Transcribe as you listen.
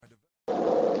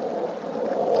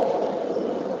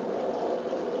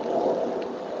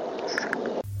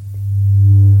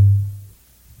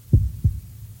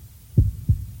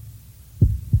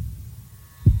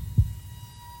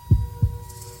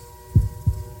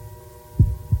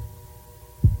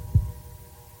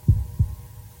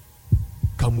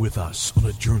Come with us on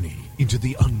a journey into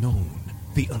the unknown,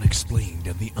 the unexplained,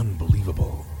 and the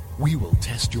unbelievable. We will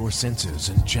test your senses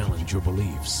and challenge your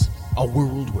beliefs. A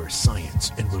world where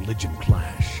science and religion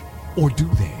clash. Or do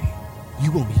they?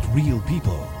 You will meet real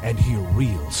people and hear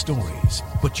real stories,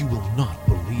 but you will not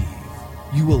believe.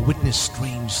 You will witness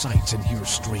strange sights and hear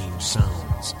strange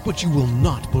sounds, but you will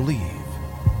not believe.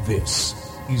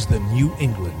 This is the New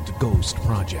England Ghost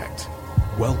Project.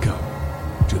 Welcome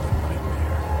to the nightmare.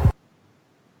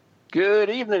 Good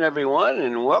evening, everyone,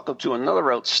 and welcome to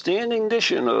another outstanding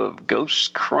edition of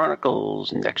Ghost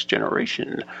Chronicles Next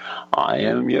Generation. I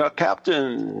am your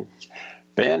captain,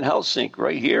 Van Helsink,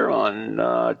 right here on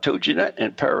TogiNet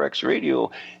and Pararex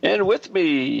Radio. And with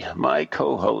me, my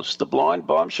co-host, the blonde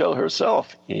bombshell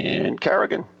herself, Ann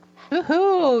Carrigan.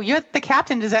 Woohoo! You're the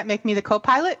captain. Does that make me the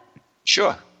co-pilot?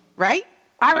 Sure. Right?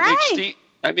 All right.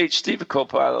 I made Steve a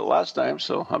co-pilot last time,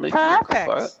 so I'll make you a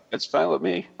co-pilot. That's fine with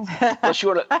me. Unless you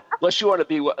want to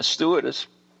be a stewardess.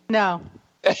 No.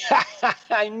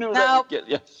 I knew that would get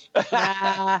you.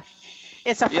 Nah.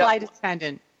 It's a flight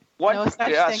attendant. What? No such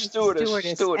thing as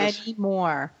stewardess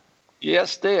anymore.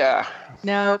 Yes, they are.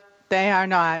 No, they are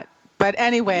not. But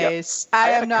anyways, I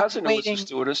am not cousin waiting. Who was a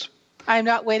stewardess. I'm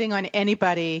not waiting on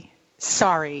anybody.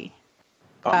 Sorry.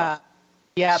 Yeah.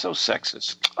 So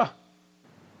sexist. Oh.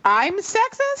 I'm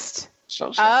sexist? So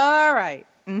sexist. All right.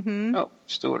 Mm-hmm. Oh,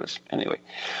 stewardess. Anyway.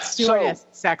 Stewardess,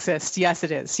 sexist. Yes,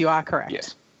 it is. You are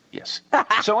correct. Yes.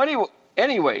 So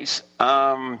anyways.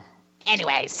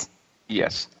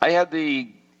 Yes. I had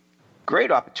the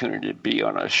great opportunity to be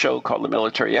on a show called The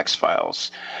Military X-Files,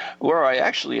 where I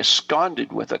actually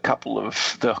absconded with a couple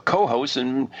of the co-hosts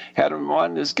and had them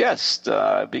on as guests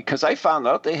because I found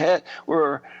out they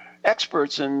were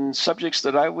experts in subjects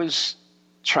that I was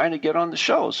trying to get on the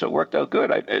show, so it worked out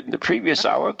good. In the previous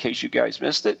hour, in case you guys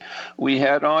missed it, we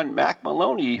had on Mac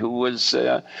Maloney, who was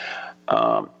a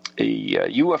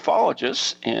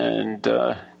ufologist, and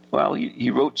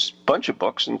he wrote a bunch of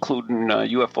books, including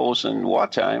UFOs in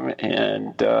Wartime,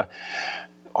 and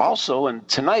and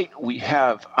tonight we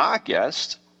have our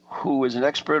guest, who is an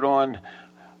expert on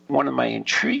one of my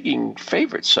intriguing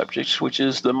favorite subjects, which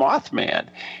is the Mothman,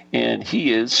 and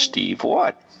he is Steve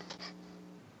Watt.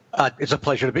 It's a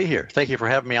pleasure to be here. Thank you for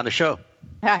having me on the show.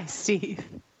 Hi, Steve.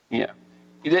 Yeah.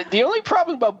 The only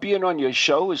problem about being on your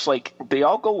show is, they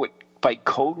all go by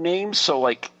code names. So,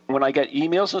 when I got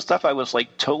emails and stuff, I was,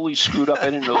 totally screwed up. I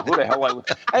didn't know who the hell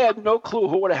I had no clue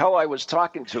who the hell I was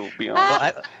talking to, to be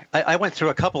honest. Well, I went through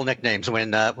a couple nicknames.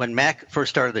 When Mac first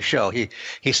started the show, he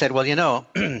said,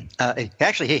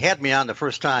 actually, he had me on the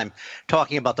first time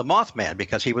talking about the Mothman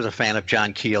because he was a fan of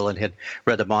John Keel and had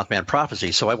read the Mothman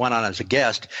prophecy. So I went on as a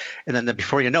guest. And then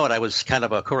before you know it, I was kind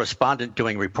of a correspondent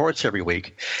doing reports every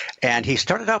week. And he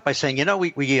started out by saying,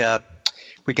 we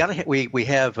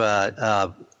have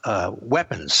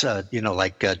weapons,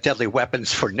 deadly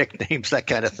weapons for nicknames, that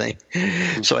kind of thing.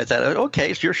 So I thought,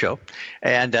 okay, it's your show.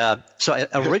 And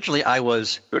originally I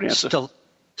was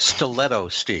Stiletto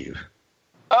Steve.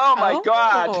 Oh, my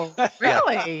God.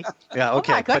 Really? Yeah,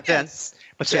 okay. Oh, my goodness.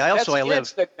 But I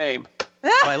live. Nickname.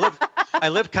 I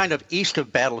live kind of east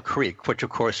of Battle Creek, which,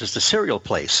 of course, is the cereal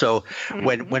place. So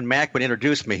when Mac would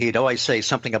introduce me, he'd always say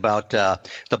something about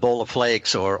the bowl of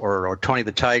flakes or Tony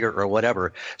the Tiger or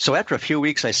whatever. So after a few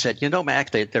weeks, I said,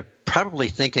 Mac, they're probably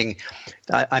thinking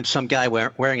I'm some guy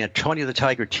wearing a Tony the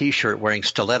Tiger T-shirt wearing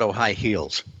stiletto high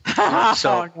heels.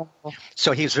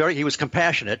 So he was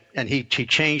compassionate, and he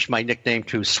changed my nickname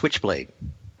to Switchblade.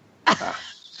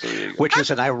 Which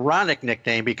is an ironic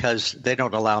nickname because they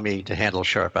don't allow me to handle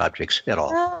sharp objects at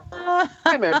all.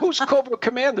 Hey, man, who's Cobra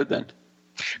Commander then?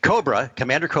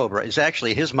 Commander Cobra, is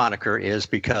actually his moniker is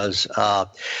because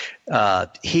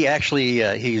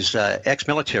he's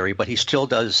ex-military, but he still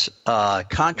does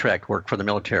contract work for the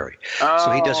military.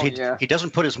 So he doesn't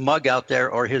put his mug out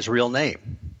there or his real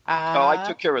name. I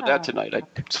took care of that tonight.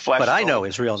 But I know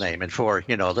his real name, and for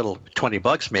a little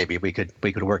 $20 maybe we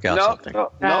could work out something.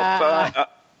 No.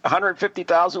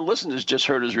 150,000 listeners just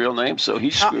heard his real name, so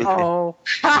he's screwed. Oh.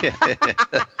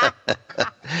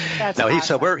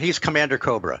 He's Commander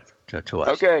Cobra to us.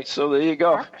 Okay, so there you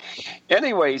go.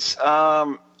 Anyways,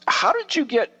 how did you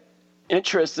get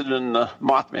interested in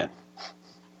Mothman?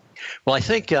 Well, I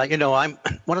think I'm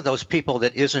one of those people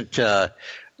that isn't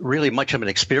really much of an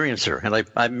experiencer, and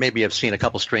I maybe have seen a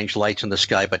couple strange lights in the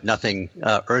sky, but nothing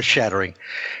earth-shattering.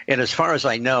 And as far as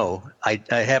I know, I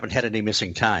haven't had any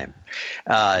missing time.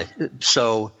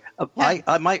 So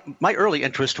My early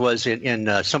interest was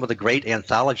in some of the great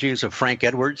anthologies of Frank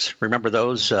Edwards. Remember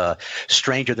those?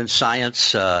 Stranger Than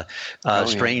Science,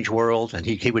 Strange World, and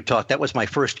he would talk. That was my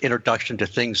first introduction to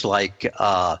things like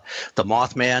the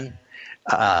Mothman.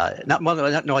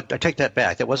 No, I take that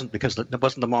back. That wasn't because the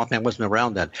Mothman wasn't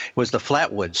around then. It was the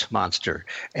Flatwoods Monster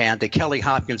and the Kelly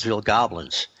Hopkinsville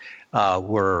Goblins.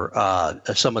 Were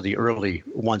some of the early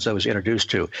ones I was introduced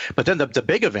to. But then the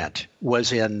big event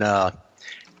was in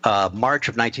March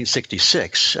of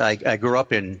 1966. I grew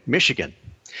up in Michigan,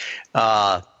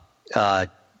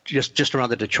 just around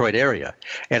the Detroit area.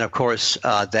 And, of course,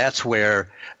 that's where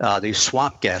these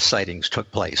swamp gas sightings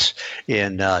took place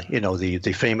in,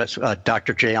 the famous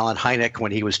Dr. J. Allen Hynek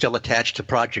when he was still attached to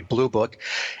Project Blue Book.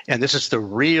 And this is the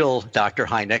real Dr.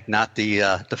 Hynek, not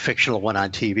the fictional one on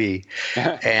TV.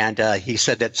 And he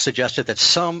suggested that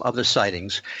some of the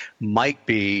sightings might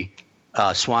be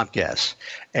swamp gas.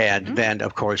 And then,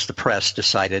 of course, the press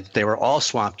decided they were all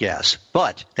swamp gas.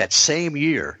 But that same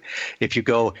year, if you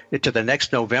go to the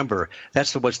next November,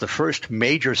 that was the first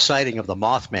major sighting of the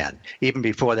Mothman, even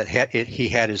before that he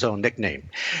had his own nickname.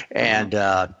 And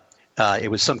it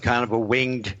was some kind of a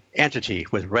winged entity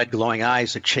with red glowing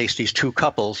eyes that chased these two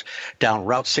couples down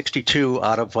Route 62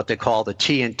 out of what they call the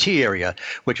TNT area,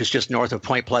 which is just north of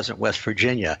Point Pleasant, West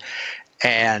Virginia.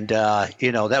 And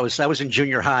that was in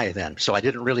junior high then, so I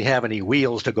didn't really have any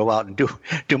wheels to go out and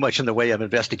do much in the way of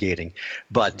investigating.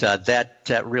 But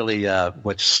that really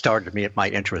what started my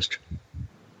interest.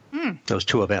 Those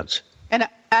two events. And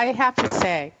I have to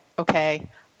say, okay,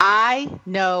 I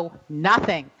know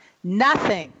nothing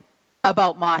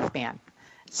about Mothman,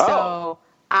 so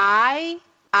I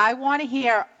want to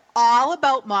hear all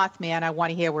about Mothman. I want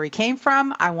to hear where he came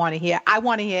from. I want to hear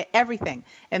everything.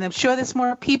 And I'm sure there's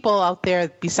more people out there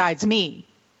besides me.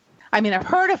 I mean, I've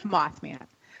heard of Mothman,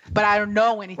 but I don't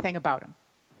know anything about him.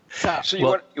 So you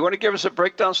want to give us a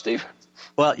breakdown, Steve?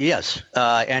 Well, yes,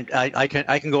 and I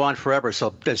can go on forever.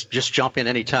 So just jump in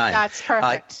any time. That's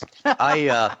perfect.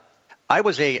 I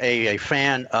was a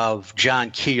fan of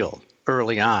John Keel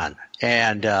early on.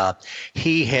 And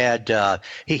he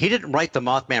didn't write the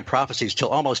Mothman prophecies till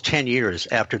almost 10 years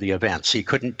after the events. He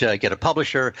couldn't get a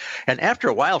publisher, and after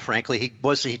a while, frankly, he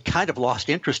kind of lost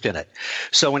interest in it.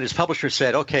 So when his publisher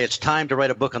said, "Okay, it's time to write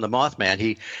a book on the Mothman,"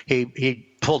 he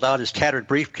pulled out his tattered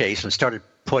briefcase and started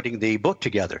putting the book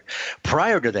together.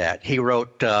 Prior to that, he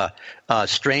wrote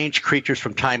Strange Creatures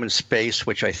from Time and Space,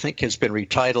 which I think has been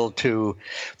retitled to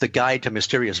The Guide to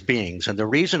Mysterious Beings. And the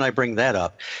reason I bring that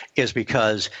up is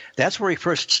because that's where he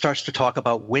first starts to talk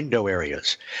about window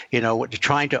areas,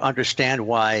 trying to understand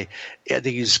why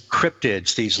these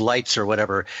cryptids, these lights or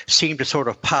whatever, seem to sort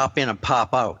of pop in and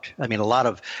pop out. I mean, a lot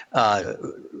of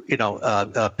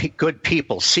good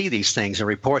people see these things and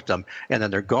report them, and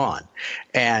then they're gone.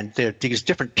 And these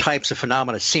different types of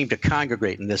phenomena seem to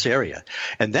congregate in this area.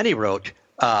 And then he wrote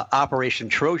Operation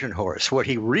Trojan Horse, where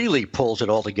he really pulls it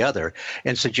all together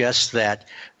and suggests that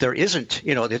there isn't,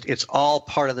 it's all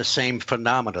part of the same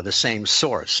phenomena, the same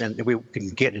source, and we can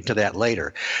get into that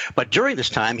later. But during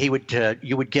this time, you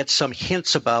would get some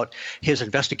hints about his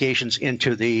investigations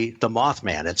into the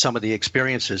Mothman and some of the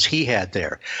experiences he had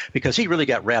there, because he really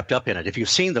got wrapped up in it. If you've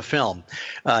seen the film,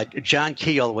 John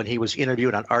Keel, when he was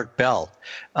interviewed on Art Bell,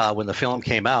 when the film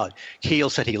came out, Keel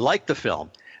said he liked the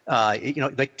film.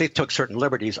 They took certain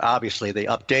liberties. Obviously, they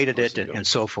updated it and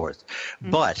so forth.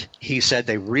 Mm-hmm. But he said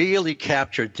they really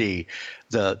captured the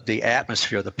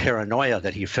atmosphere, the paranoia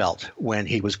that he felt when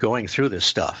he was going through this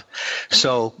stuff.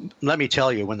 So let me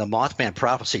tell you, when the Mothman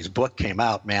Prophecies book came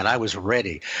out, man, I was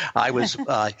ready. I was.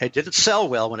 It didn't sell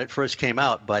well when it first came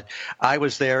out, but I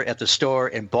was there at the store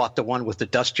and bought the one with the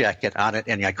dust jacket on it,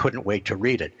 and I couldn't wait to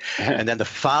read it. And then the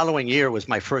following year was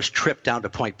my first trip down to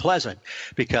Point Pleasant,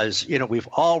 because we've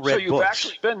all read books. So you've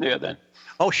actually been there then?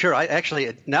 Oh, sure.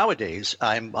 Nowadays,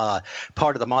 I'm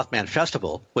part of the Mothman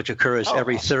Festival, which occurs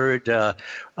every third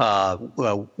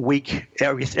week,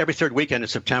 every third weekend in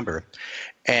September.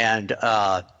 And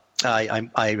I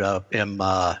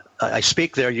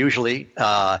speak there usually.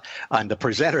 I'm the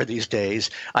presenter these days.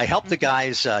 I help the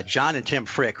guys, John and Tim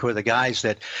Frick, who are the guys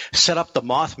that set up the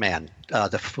Mothman.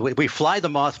 We fly the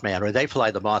Mothman, or they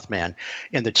fly the Mothman,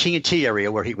 in the TNT area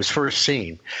where he was first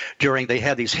seen. They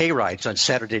had these hay rides on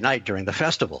Saturday night during the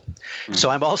festival. Mm-hmm. So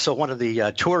I'm also one of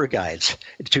the tour guides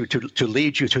to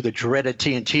lead you to the dreaded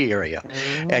TNT area.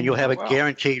 Mm-hmm. And you'll have a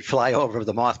guaranteed flyover of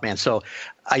the Mothman. So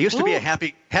I used to be a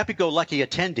happy-go-lucky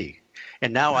attendee,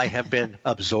 and now I have been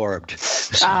absorbed.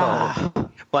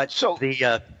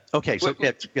 Okay, so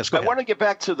yes, go ahead. I want to get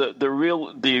back to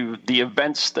the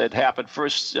events that happened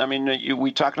first. I mean,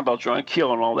 we talking about John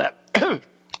Keel and all that.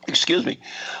 Excuse me.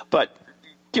 But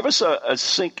give us a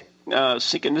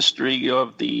synchronicity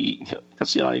of the.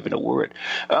 That's not even a word.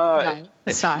 No,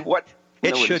 it's not. What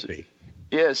it should be.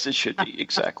 Yes, it should be,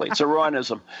 exactly. It's a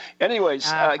Ronism. Anyways,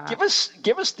 give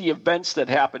us the events that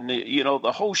happened.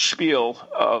 The whole spiel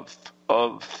of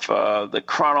the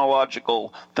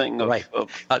chronological thing. Right.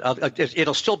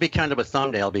 It'll still be kind of a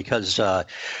thumbnail because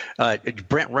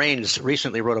Brent Raines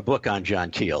recently wrote a book on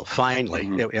John Keel. Finally,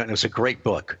 it was a great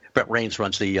book. Brent Raines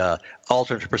runs the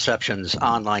Alternate Perceptions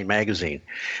online magazine,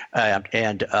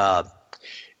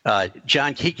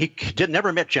 John, he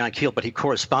never met John Keel, but he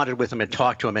corresponded with him and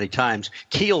talked to him many times.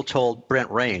 Keel told Brent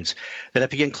Raines that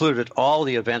if he included all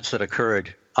the events that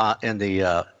occurred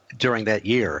during that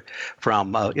year,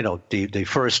 from the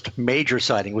first major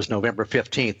sighting was November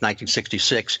 15th,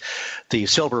 1966. The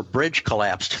Silver Bridge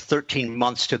collapsed 13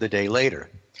 months to the day later.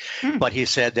 But he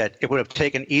said that it would have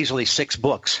taken easily 6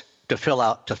 books to fill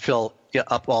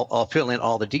in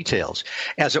all the details.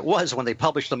 As it was, when they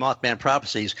published the Mothman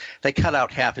Prophecies, they cut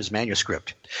out half his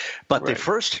manuscript. But the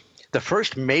first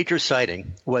major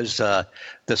sighting was the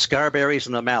Scarberrys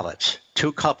and the Mallets,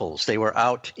 2 couples. They were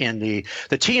out in the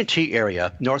TNT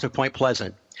area north of Point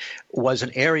Pleasant. Was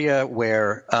an area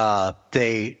where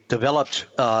they developed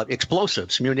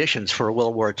explosives, munitions for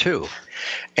World War II,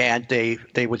 and they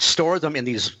would store them in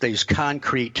these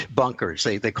concrete bunkers.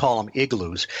 They call them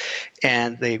igloos,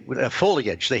 and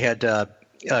foliage. They had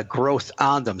growth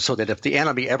on them, so that if the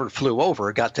enemy ever flew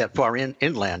over, got that far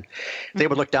inland, they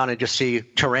would look down and just see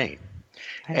terrain.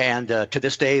 And to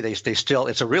this day, they still.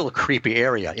 It's a real creepy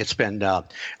area. It's been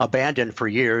abandoned for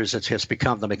years. It has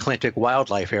become the McClintock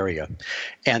Wildlife Area,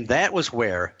 and that was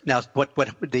where. Now,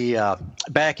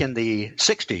 back in the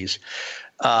 '60s,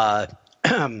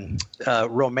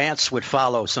 romance would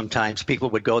follow. Sometimes people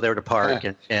would go there to park,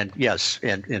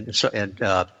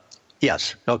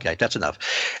 yes, okay, that's enough.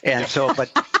 And so,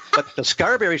 but the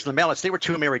Scarberrys and the Mallets, they were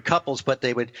 2 married couples, but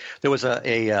there was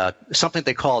a something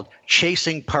they called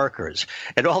chasing Parkers.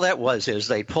 And all that is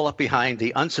they'd pull up behind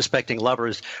the unsuspecting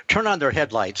lovers, turn on their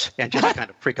headlights, and just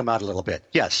kind of freak them out a little bit.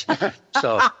 Yes.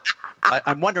 So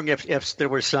I'm wondering if there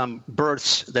were some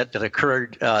births that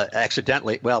occurred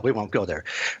accidentally. Well, we won't go there.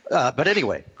 But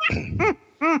anyway.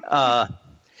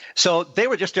 So they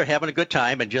were just there having a good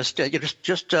time and just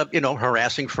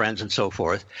harassing friends and so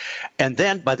forth. And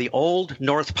then by the old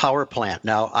North Power Plant.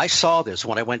 Now, I saw this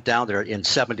when I went down there in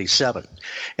 '77,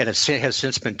 and it has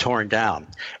since been torn down.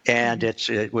 And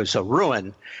it was a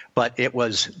ruin, but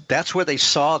that's where they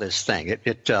saw this thing.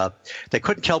 They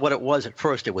couldn't tell what it was at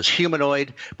first. It was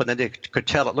humanoid, but then they could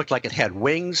tell it looked like it had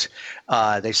wings.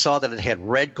 They saw that it had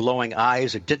red glowing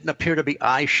eyes. It didn't appear to be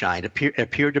eye shine. It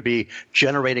appeared to be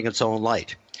generating its own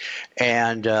light.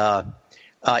 And Linda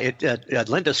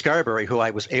Scarberry, who I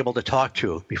was able to talk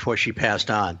to before she passed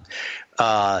on,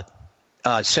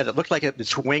 said it looked like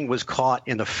its wing was caught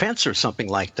in the fence or something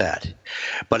like that.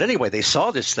 But anyway, they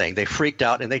saw this thing. They freaked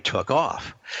out and they took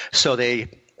off. So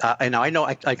and I know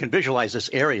I can visualize this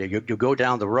area. You go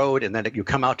down the road and then you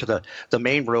come out to the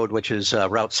main road, which is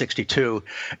Route 62,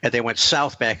 and they went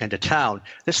south back into town.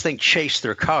 This thing chased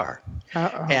their car.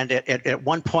 Uh-oh. And at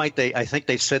one point, I think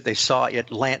they said they saw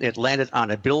it landed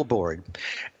on a billboard,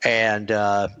 and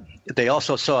they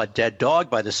also saw a dead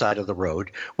dog by the side of the road,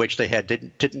 which they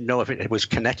didn't know if it was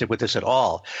connected with this at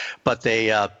all. But they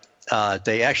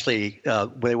actually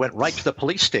went right to the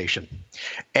police station.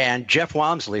 And Jeff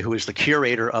Wamsley, who is the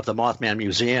curator of the Mothman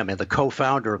Museum and the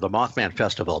co-founder of the Mothman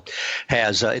Festival,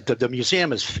 has the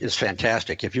museum is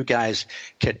fantastic. If you guys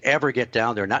can ever get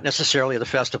down there, not necessarily the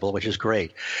festival, which is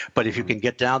great, but if you can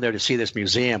get down there to see this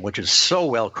museum, which is so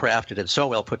well crafted and so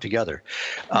well put together,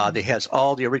 it has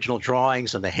all the original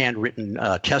drawings and the handwritten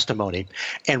testimony.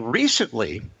 And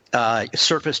recently,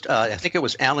 surfaced, I think it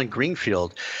was Alan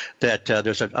Greenfield, that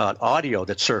there's an audio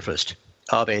that surfaced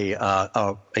of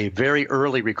a very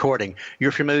early recording.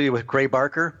 You're familiar with Gray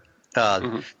Barker?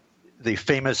 The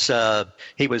famous, he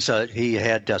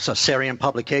had Sassarian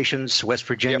Publications, West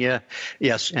Virginia. Yep.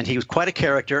 Yes, and he was quite a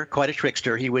character, quite a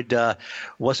trickster. He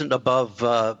wasn't above,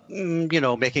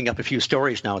 making up a few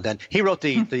stories now and then. He wrote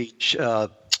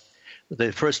the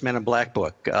first Men in Black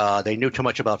book. They knew too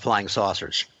much about flying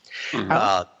saucers.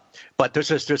 But there's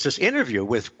this interview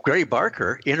with Gray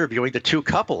Barker interviewing the 2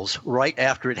 couples right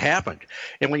after it happened.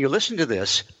 And when you listen to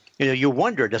this, you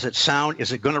wonder,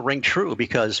 is it going to ring true?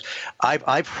 Because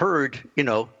I've heard,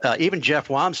 even Jeff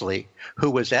Wamsley, who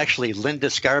was actually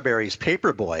Linda Scarberry's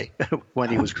paperboy when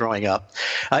he was growing up.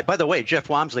 By the way, Jeff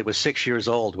Wamsley was 6 years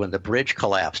old when the bridge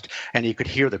collapsed, and he could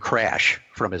hear the crash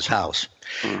from his house.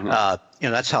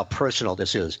 That's how personal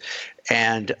this is.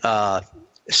 And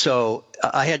So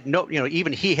I had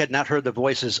even he had not heard the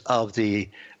voices of the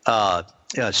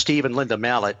Steve and Linda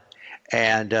Mallett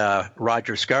and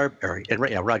Roger Scarberry,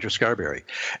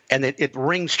 and it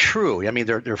rings true. I mean,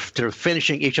 they're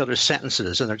finishing each other's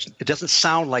sentences, and it doesn't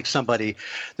sound like somebody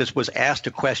that was asked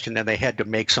a question and they had to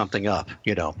make something up.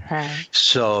 Right.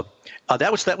 So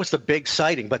that was the big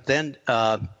sighting. But then.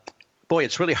 Boy,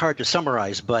 it's really hard to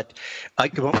summarize, but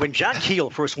when John Keel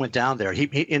first went down there, he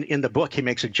in the book he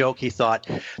makes a joke. He thought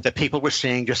that people were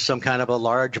seeing just some kind of a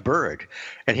large bird,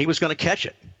 and he was going to catch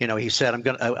it. He said,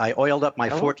 I oiled up my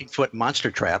 14-foot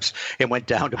monster traps and went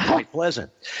down to Point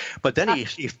Pleasant. But then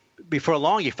he before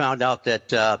long, he found out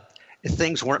that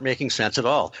things weren't making sense at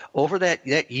all. Over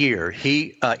that year,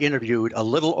 he interviewed a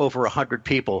little over 100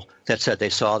 people that said they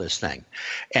saw this thing,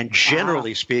 and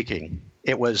generally speaking,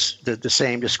 it was the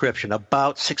same description: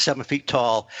 about 6-7 feet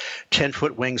tall,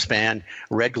 10-foot wingspan,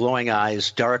 red glowing eyes,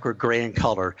 dark or gray in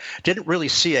color. Didn't really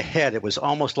see a head. It was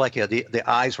almost like the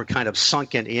eyes were kind of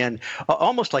sunken in,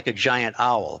 almost like a giant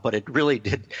owl, but it really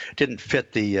didn't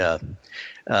fit the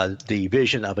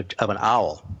vision of an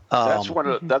owl.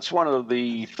 That's one of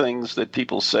the things that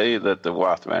people say that the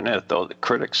Mothman is, though the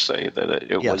critics say that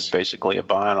it Yes. was basically a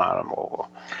barn animal.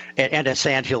 And a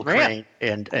sandhill crane,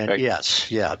 and Right. yes,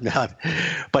 yeah.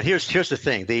 But here's the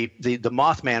thing: the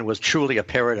Mothman was truly a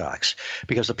paradox,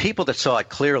 because the people that saw it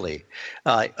clearly,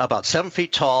 about 7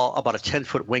 feet tall, about a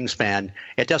 10-foot wingspan,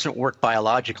 it doesn't work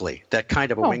biologically. That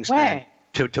kind of a wingspan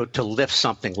to lift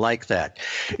something like that.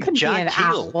 It couldn't John be an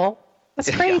Keel, owl.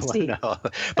 That's crazy. Yeah, well,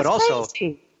 no. But That's also.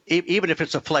 crazy. Even if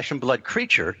it's a flesh and blood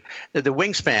creature, the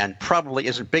wingspan probably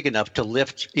isn't big enough to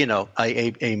lift,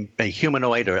 a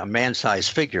humanoid or a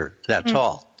man-sized figure that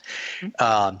tall.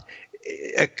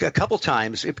 A couple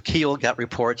times, Keel got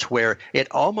reports where it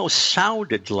almost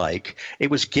sounded like it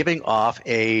was giving off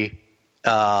an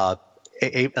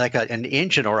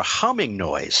engine or a humming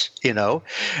noise.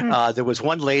 There was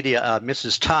one lady,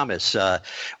 Mrs. Thomas,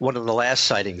 one of the last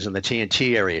sightings in the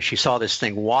TNT area. She saw this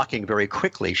thing walking very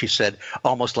quickly. She said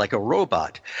almost like a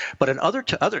robot. But in other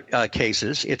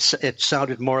cases, it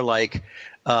sounded more like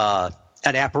an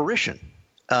apparition.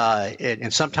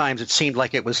 And sometimes it seemed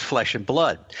like it was flesh and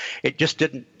blood. It just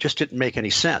didn't make any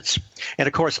sense. And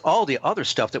of course, all the other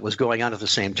stuff that was going on at the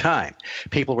same time.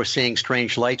 People were seeing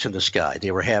strange lights in the sky.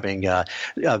 They were having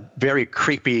very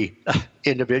creepy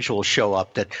individuals show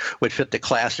up that would fit the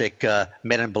classic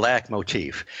Men in Black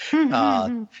motif.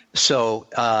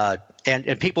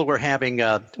 And people were having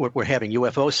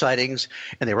UFO sightings,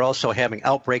 and they were also having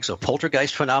outbreaks of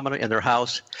poltergeist phenomena in their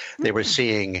house. They were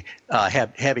seeing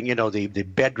having the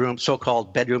bedroom,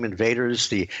 so-called bedroom invaders,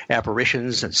 the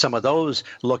apparitions, and some of those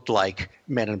looked like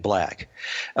Men in Black.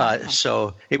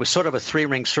 So it was sort of a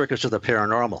three-ring circus of the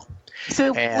paranormal.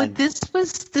 So this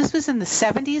was in the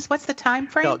 70s. What's the time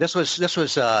frame? No, this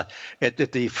was at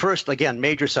the first, again,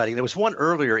 major sighting. There was one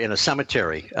earlier in a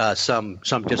cemetery some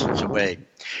distance away,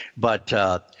 but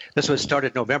this was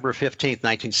started November 15th,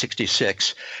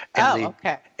 1966. And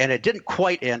okay. And it didn't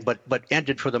quite end, but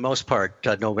ended for the most part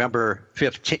December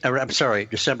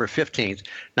 15th,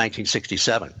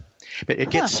 1967. But it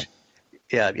gets,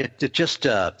 it just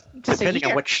depending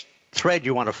on which thread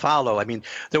you want to follow. I mean,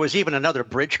 there was even another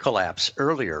bridge collapse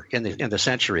earlier in the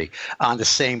century on the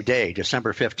same day,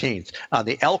 December 15th, on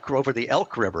the over the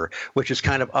Elk River, which is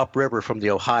kind of upriver from the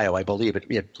Ohio, I believe.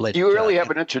 You really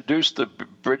haven't introduced the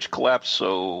bridge collapse,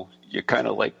 so you're kind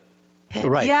of like...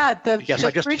 Right. Yeah, the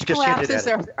just bridge collapses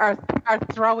are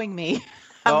throwing me.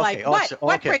 I'm like, what?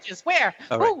 What bridges? Where?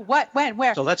 Right. Who? What? When?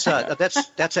 Where? So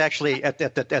that's actually at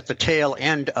the tail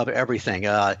end of everything.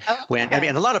 When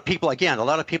a lot of people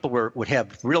would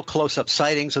have real close-up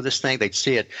sightings of this thing. They'd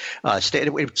see it.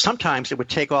 Sometimes it would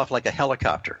take off like a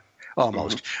helicopter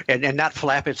almost, and not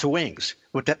flap its wings.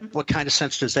 What kind of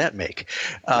sense does that make?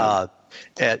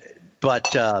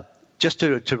 Just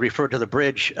to refer to the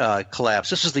bridge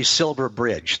collapse, this is the Silver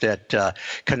Bridge that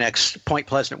connects Point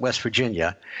Pleasant, West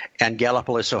Virginia, and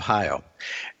Gallipolis, Ohio.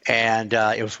 And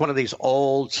it was one of these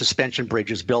old suspension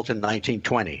bridges built in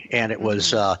 1920, and it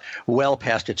was well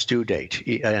past its due date,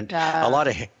 and a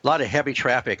lot of heavy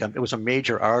traffic. It was a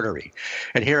major artery,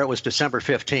 and here it was December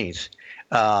 15th.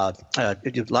 A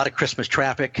lot of Christmas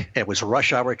traffic. It was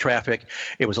rush hour traffic.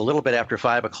 It was a little bit after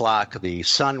 5 o'clock. The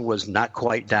sun was not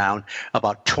quite down,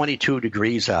 about 22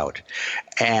 degrees out.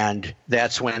 And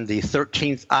that's when the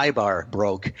 13th eye-bar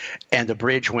broke and the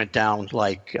bridge went down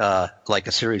like a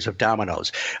series of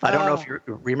dominoes. I don't know if you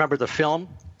remember the film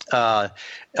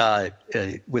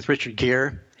with Richard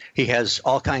Gere. He has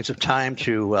all kinds of time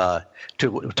to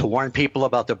warn people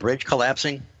about the bridge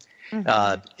collapsing.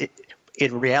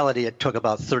 In reality, it took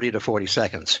about 30 to 40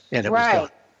 seconds, and it was done.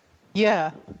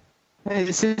 Yeah.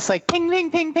 It's just like ping,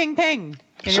 ping, ping, ping, ping.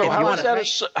 So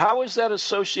how is that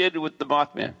associated with the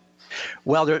Mothman?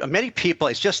 Well, there are many people.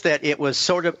 It's just that it was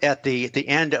sort of at the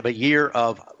end of a year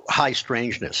of high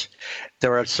strangeness.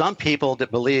 There are some people that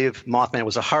believe Mothman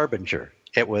was a harbinger.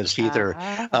 It was either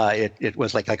it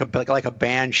was like a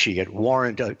banshee. It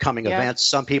warned coming events.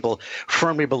 Some people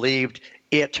firmly believed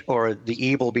it or the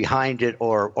evil behind it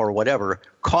or whatever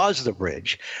caused the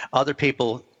bridge. Other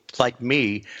people, like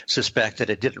me, suspect that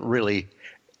it didn't really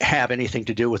have anything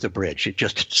to do with the bridge. It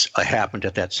just happened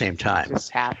at that same time. It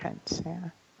just happened. Yeah.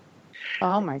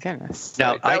 Oh my goodness!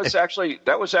 Now that was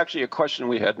actually a question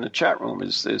we had in the chat room.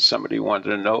 Is somebody wanted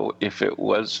to know if it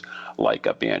was like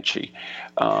a banshee,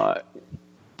 but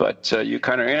you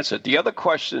kind of answered. The other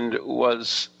question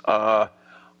was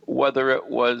whether it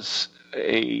was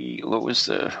the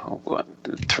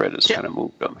thread is kind of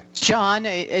moved on me. John,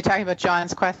 are you talking about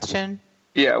John's question?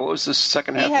 Yeah. What was the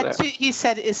second half of that? He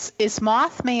said, "Is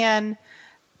Mothman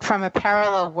from a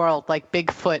parallel world like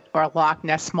Bigfoot or Loch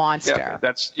Ness Monster?" Yeah,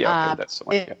 that's the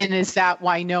one. Yeah. And is that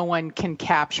why no one can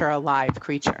capture a live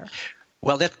creature?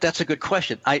 Well, that's a good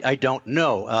question. I don't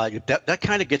know. That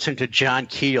kind of gets into John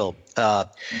Keel.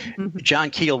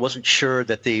 John Keel wasn't sure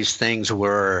that these things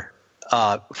were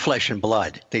flesh and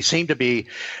blood. They seem to be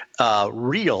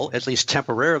real, at least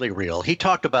temporarily real. He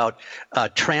talked about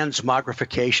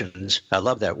transmogrifications, I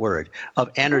love that word,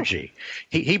 of energy.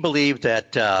 He believed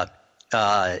that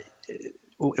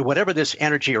whatever this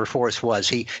energy or force was,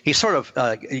 he sort of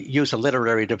used a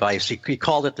literary device. He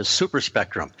called it the super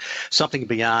spectrum, something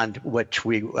beyond which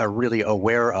we are really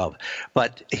aware of.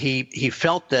 But he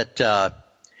felt that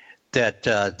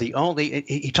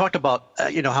he talked about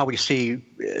how we see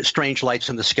strange lights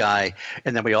in the sky,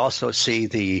 and then we also see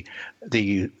the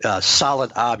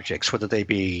solid objects, whether they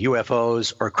be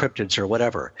UFOs or cryptids or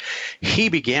whatever. He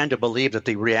began to believe that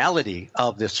the reality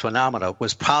of this phenomena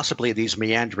was possibly these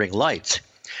meandering lights,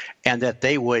 and that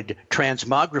they would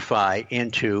transmogrify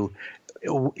into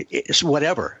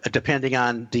whatever, depending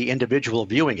on the individual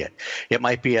viewing it. It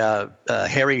might be a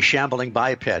hairy, shambling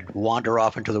biped wander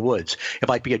off into the woods. It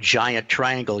might be a giant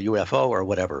triangle UFO or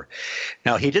whatever.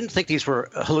 Now, he didn't think these were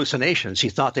hallucinations. He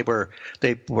thought they were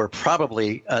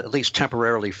probably at least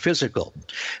temporarily physical.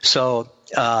 So,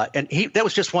 and that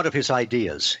was just one of his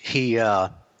ideas. He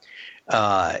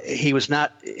was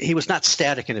not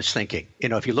static in his thinking.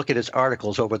 If you look at his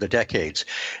articles over the decades,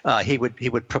 he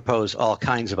would propose all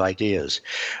kinds of ideas.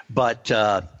 But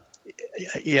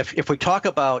if we talk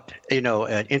about an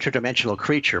interdimensional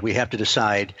creature, we have to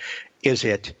decide: is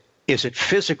it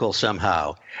physical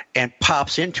somehow and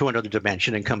pops into another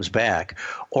dimension and comes back,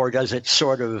 or does it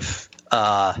sort of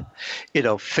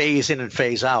phase in and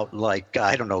phase out, like,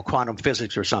 I don't know, quantum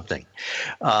physics or something?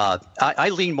 I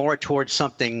lean more towards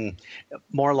something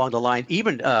more along the line.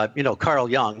 Even, Carl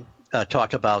Jung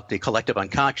talked about the collective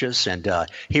unconscious, and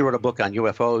he wrote a book on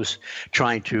UFOs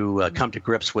trying to come to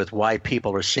grips with why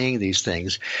people are seeing these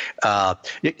things.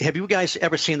 Have you guys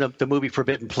ever seen the movie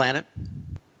Forbidden Planet?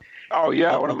 Oh,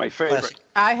 yeah, one of my favorites.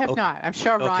 I have not. I'm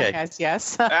sure Ron has,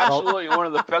 yes. Absolutely, one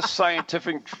of the best science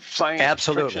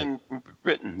fiction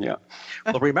written, yeah.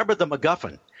 Well, remember the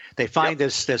MacGuffin. They find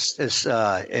this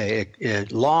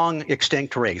long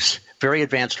extinct race, very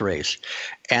advanced race,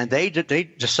 and they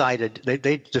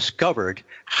discovered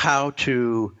how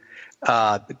to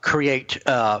create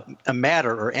a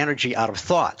matter or energy out of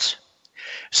thoughts.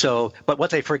 So, but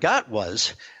what they forgot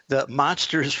was the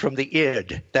monsters from the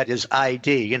id, that is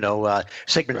ID,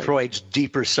 Sigmund Freud's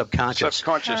deeper subconscious.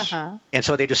 Uh-huh. And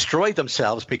so they destroyed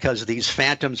themselves because of these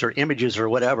phantoms or images or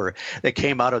whatever that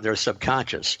came out of their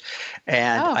subconscious.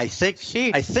 And I think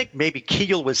maybe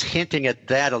Keel was hinting at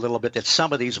that a little bit, that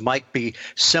some of these might be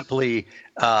simply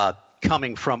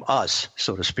coming from us,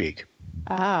 so to speak.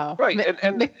 Oh. Right.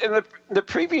 And in the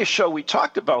previous show, we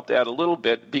talked about that a little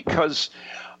bit because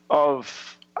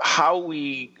of how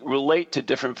we relate to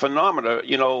different phenomena,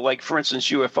 like, for instance,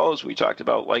 UFOs we talked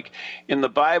about. Like, in the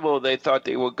Bible, they thought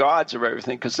they were gods of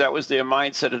everything because that was their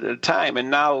mindset at the time. And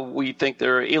now we think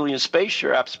they're alien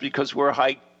spaceships because we're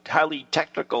a highly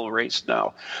technical race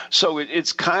now. So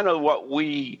it's kind of what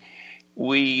we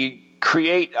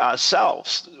create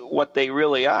ourselves, what they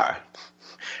really are.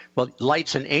 Well,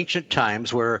 lights in ancient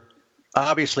times were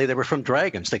Obviously, they were from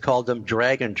dragons. They called them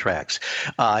dragon tracks.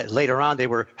 Later on, they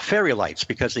were fairy lights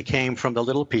because they came from the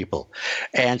little people.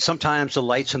 And sometimes the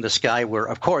lights in the sky were,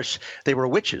 of course, they were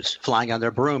witches flying on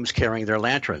their brooms carrying their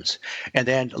lanterns. And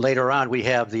then later on, we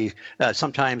have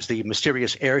sometimes the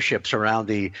mysterious airships around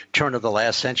the turn of the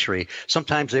last century.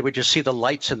 Sometimes they would just see the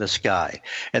lights in the sky.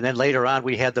 And then later on,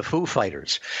 we had the Foo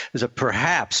Fighters. There's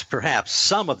perhaps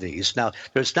some of these. Now,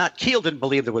 Keel didn't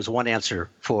believe there was one answer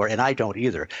for, and I don't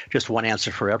either, just one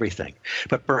answer for everything.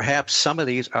 But perhaps some of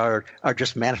these are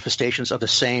just manifestations of the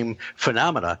same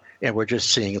phenomena, and we're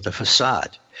just seeing the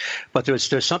facade. But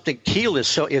there's something. Keel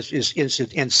is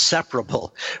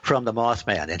inseparable from the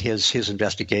Mothman and his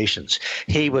investigations.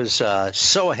 He was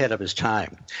so ahead of his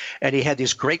time, and he had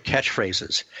these great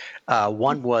catchphrases.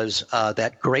 One was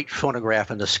that great phonograph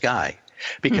in the sky.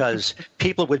 Because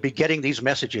people would be getting these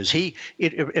messages.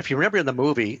 If you remember in the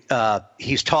movie,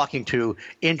 he's talking to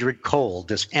Indrid Cold,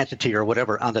 this entity or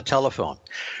whatever, on the telephone.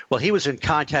 Well, he was in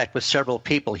contact with several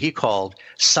people he called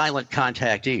silent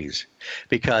contactees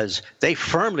because they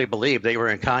firmly believed they were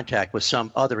in contact with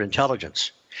some other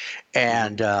intelligence.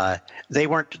 And they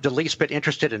weren't the least bit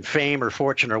interested in fame or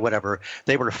fortune or whatever.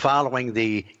 They were following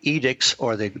the edicts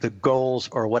or the goals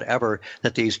or whatever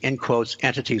that these, in quotes,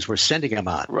 entities were sending them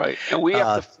on. Right. And we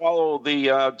have to follow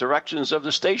the directions of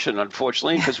the station,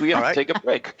 unfortunately, because we have to take a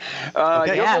break.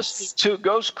 You're listening to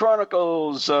Ghost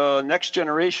Chronicles Next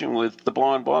Generation with the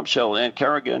Blonde Bombshell, Ann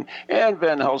Kerrigan, and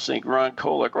Van Helsing, Ron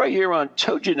Kolek, right here on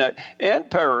TogiNet and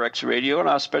Pararex Radio. And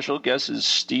our special guest is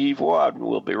Steve Ward.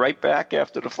 We'll be right back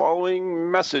after the following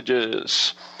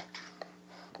messages.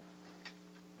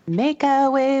 Make our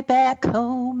way back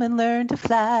home and learn to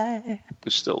fly.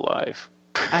 We're still live.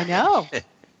 I know.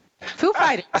 Foo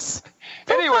Fighters.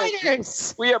 Anyway,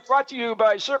 we are brought to you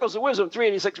by Circles of Wisdom,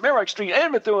 386 Merrick Street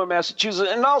in Methuen, Massachusetts,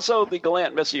 and also the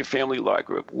Gallant Messier Family Law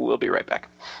Group. We'll be right back.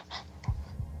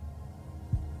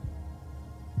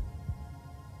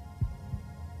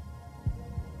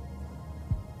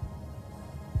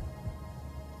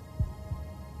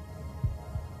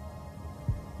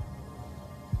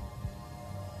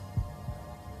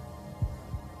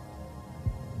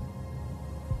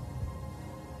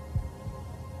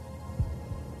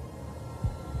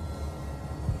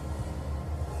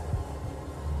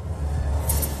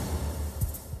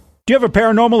 Do you have a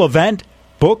paranormal event,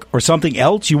 book, or something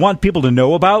else you want people to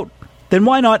know about? Then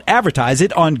why not advertise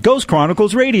it on Ghost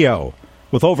Chronicles Radio?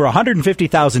 With over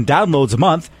 150,000 downloads a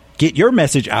month, get your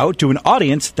message out to an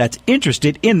audience that's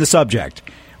interested in the subject.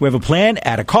 We have a plan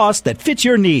at a cost that fits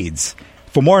your needs.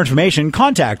 For more information,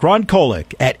 contact Ron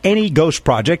Kolek at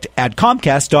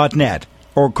anyghostproject@comcast.net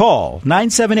or call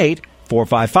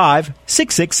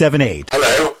 978-455-6678.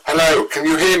 Hello, can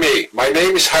you hear me? My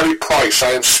name is Harry Price.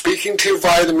 I am speaking to you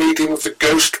via the medium of the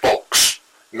Ghost Box.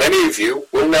 Many of you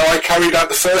will know I carried out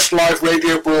the first live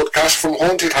radio broadcast from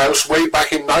Haunted House way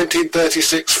back in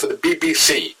 1936 for the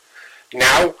BBC.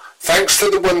 Now, thanks to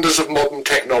the wonders of modern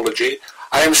technology,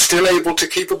 I am still able to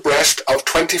keep abreast of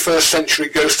 21st century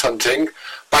ghost hunting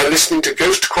by listening to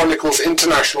Ghost Chronicles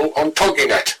International on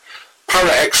TogiNet,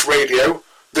 Pararex Radio,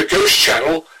 the Ghost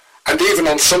Channel, and even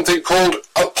on something called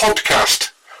a podcast.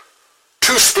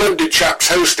 Two splendid chaps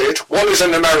host it. One is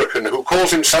an American who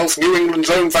calls himself New England's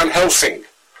own Van Helsing,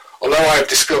 although I have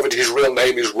discovered his real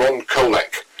name is Ron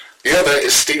Kolek. The other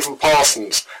is Stephen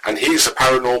Parsons, and he's a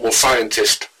paranormal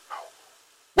scientist.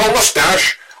 Well,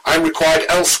 mustache, I am required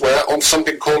elsewhere on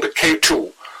something called a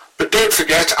K2. But don't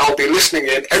forget, I'll be listening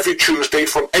in every Tuesday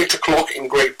from 8 o'clock in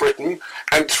Great Britain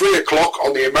and 3 o'clock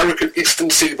on the American Eastern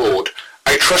Seaboard.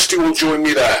 I trust you will join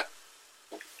me there.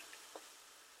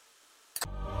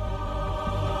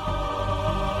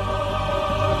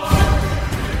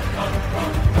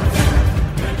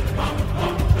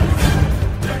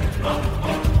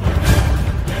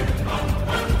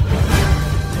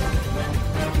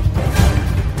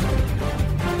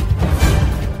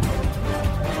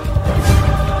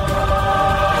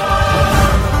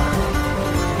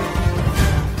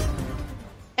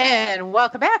 And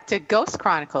welcome back to Ghost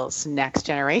Chronicles Next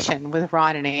Generation with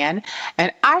Ron and Ann.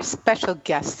 And our special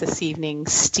guest this evening,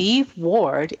 Steve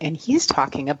Ward, and he's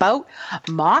talking about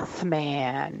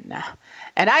Mothman.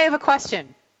 And I have a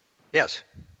question. Yes.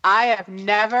 I have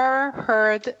never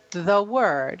heard the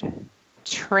word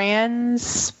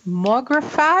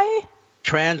transmogrify?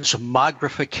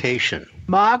 Transmogrification.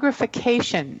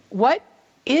 Mogrification. What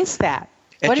is that?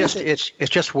 It's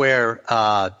just where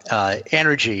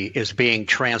energy is being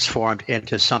transformed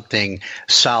into something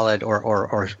solid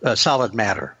or solid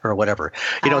matter or whatever.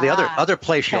 You know, the other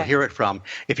place you'll hear it from,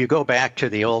 if you go back to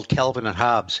the old Calvin and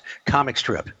Hobbes comic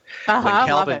strip,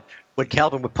 when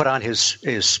Calvin would put on his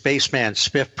spaceman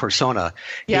spiff persona,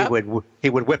 Yep. he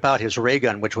would whip out his ray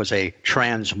gun, which was a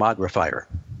transmogrifier.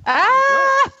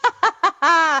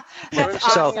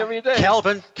 That's So awesome. Every day.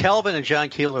 Calvin and John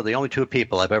Keel are the only two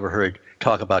people I've ever heard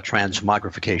talk about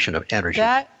transmogrification of energy.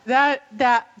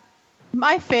 That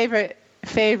my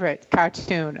favorite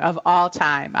cartoon of all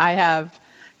time. I have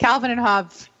Calvin and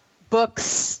Hobbes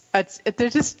books.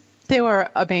 They were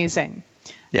amazing.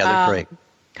 Yeah, they're great.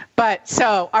 But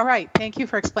so, all right, thank you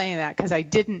for explaining that because I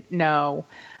didn't know.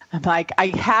 I'm like, I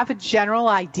have a general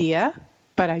idea,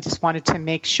 but I just wanted to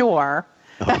make sure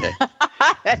Okay.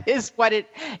 that is what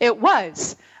it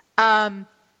was.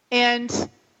 And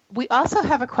we also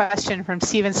have a question from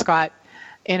Stephen Scott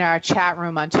in our chat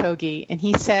room on Togi, and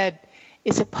he said,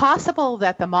 is it possible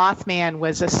that the Mothman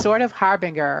was a sort of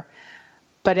harbinger,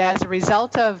 but as a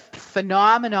result of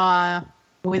phenomena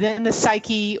within the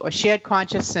psyche or shared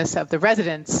consciousness of the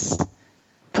residents,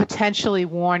 potentially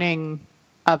warning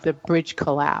of the bridge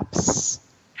collapse?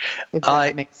 If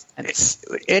that makes sense.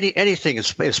 Anything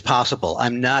is possible.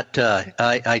 I'm not.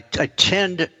 I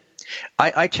tend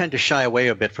to shy away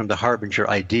a bit from the harbinger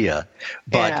idea,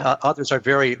 but others are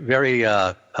very, very,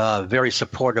 very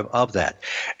supportive of that.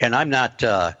 And I'm not.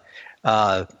 You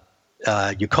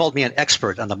called me an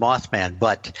expert on the Mothman,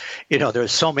 but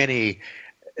there's so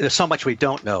much we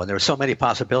don't know, and there are so many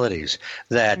possibilities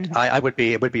that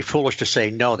it would be foolish to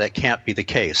say no, that can't be the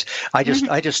case. I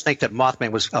just think that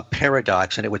Mothman was a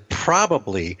paradox, and it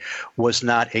probably was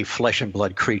not a flesh and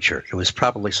blood creature. It was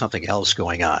probably something else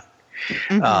going on.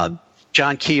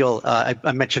 John Keel,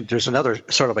 I mentioned there's another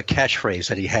sort of a catchphrase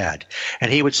that he had, and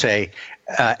he would say,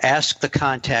 "Ask the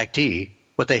contactee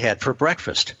what they had for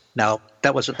breakfast." Now,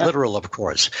 that wasn't literal, of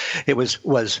course. It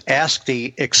was ask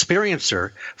the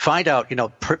experiencer, find out,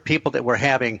 people that were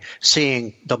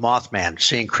seeing the Mothman,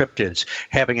 seeing cryptids,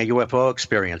 having a UFO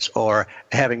experience, or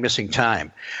having missing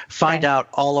time. Find out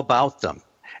all about them.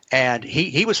 And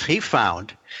he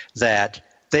found that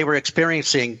they were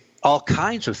experiencing all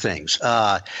kinds of things.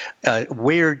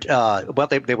 Weird.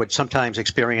 They would sometimes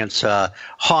experience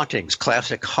hauntings,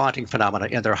 classic haunting phenomena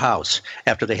in their house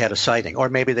after they had a sighting, or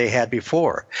maybe they had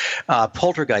before.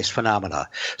 Poltergeist phenomena.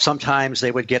 Sometimes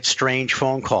they would get strange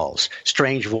phone calls,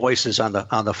 strange voices on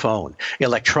the phone,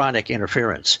 electronic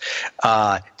interference.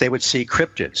 They would see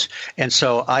cryptids, and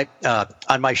so I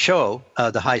on my show,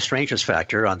 The High Strangeness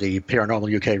Factor on the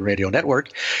Paranormal UK Radio Network,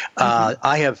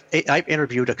 I've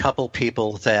interviewed a couple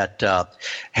people that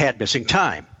had missing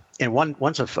time. And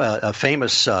one's a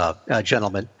famous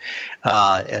gentleman,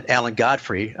 Alan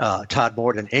Godfrey, Todd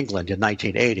Morden, England in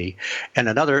 1980. And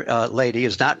another lady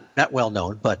is not well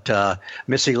known, but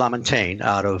Missy LaMontagne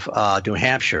out of New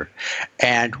Hampshire.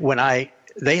 And when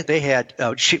they had,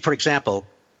 for example,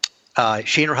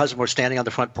 she and her husband were standing on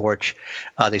the front porch.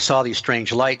 They saw these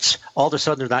strange lights. All of a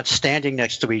sudden, they're not standing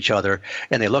next to each other,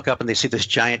 and they look up and they see this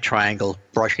giant triangle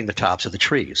brushing the tops of the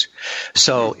trees.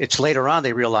 So it's later on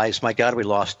they realize, my God, we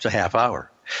lost a half hour.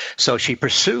 So she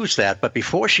pursues that, but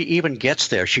before she even gets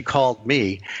there, she called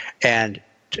me and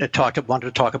wanted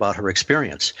to talk about her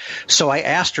experience. So I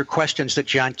asked her questions that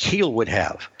John Keel would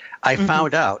have. I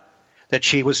found out that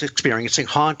she was experiencing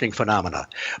haunting phenomena.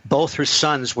 Both her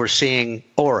sons were seeing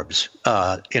orbs,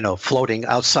 floating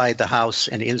outside the house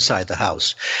and inside the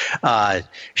house.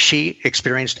 She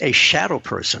experienced a shadow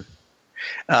person.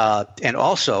 And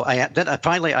also,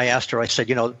 finally I asked her, I said,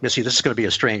 Missy, this is going to be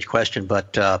a strange question,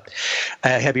 but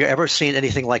have you ever seen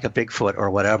anything like a Bigfoot or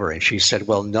whatever? And she said,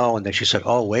 well, no. And then she said,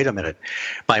 oh, wait a minute.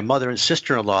 My mother and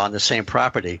sister-in-law on the same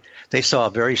property, they saw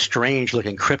a very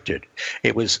strange-looking cryptid.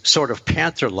 It was sort of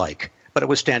panther-like, but it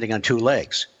was standing on two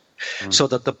legs. So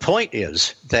that the point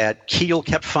is that Keel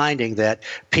kept finding that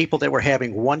people that were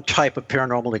having one type of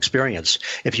paranormal experience,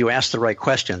 if you asked the right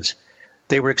questions,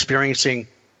 they were experiencing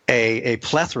a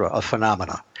plethora of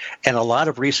phenomena. And a lot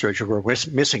of researchers were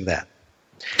missing that.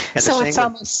 And so it's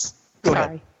almost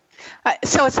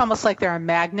so it's almost like they're a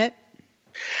magnet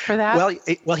for that?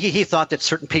 Well, he thought that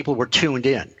certain people were tuned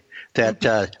in.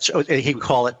 That so he would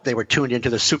call it, they were tuned into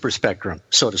the super spectrum,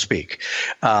 so to speak,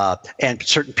 and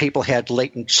certain people had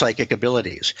latent psychic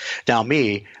abilities. Now,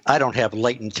 me, I don't have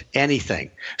latent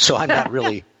anything, so I'm not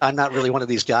really one of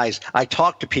these guys. I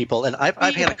talk to people, and I've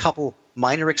had a couple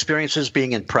minor experiences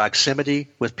being in proximity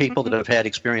with people that have had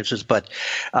experiences, but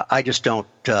I just don't.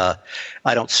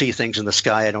 I don't see things in the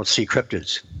sky. I don't see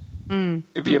cryptids.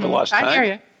 Have you ever lost time? I hear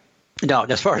you. No,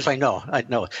 as far as I know,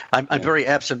 I'm very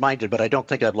absent-minded, but I don't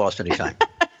think I've lost any time.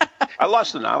 I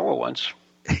lost an hour once.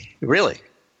 Really?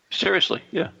 Seriously,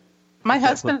 yeah. My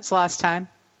husband's lost time.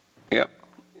 Yeah.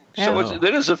 So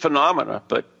it is a phenomena,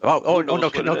 but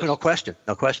no question,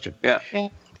 no question. Yeah.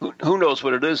 Who knows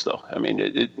what it is, though? I mean,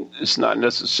 it's not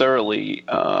necessarily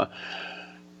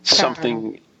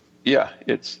something. Yeah,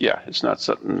 it's not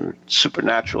something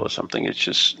supernatural or something. It's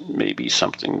just maybe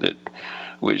something that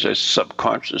we just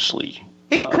subconsciously.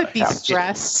 It could be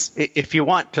stress. If you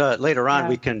want, later on,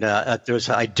 we can.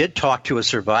 I did talk to a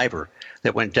survivor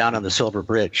that went down on the Silver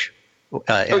Bridge.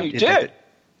 You did?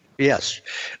 Yes.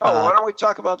 Why don't we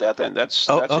talk about that then? That's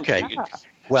okay. Intriguing.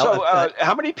 Well, so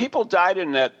how many people died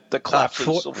in the collapse?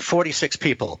 46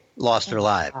 people lost their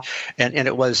lives, and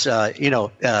it was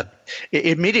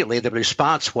immediately the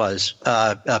response was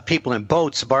people in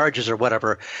boats, barges, or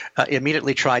whatever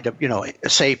immediately tried to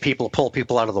save people, pull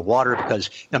people out of the water, because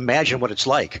imagine what it's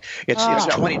like. It's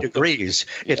 20 degrees.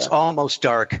 It's almost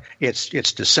dark.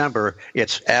 It's December.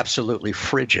 It's absolutely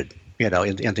frigid.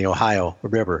 In the Ohio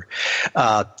River.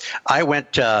 I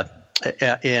went to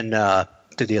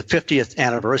the 50th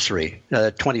anniversary,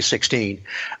 2016,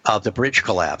 of the bridge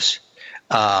collapse.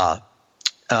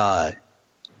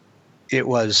 It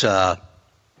was,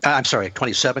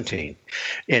 2017.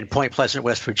 In Point Pleasant,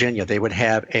 West Virginia, they would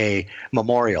have a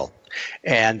memorial.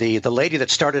 And the lady that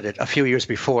started it a few years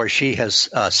before, she has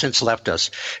since left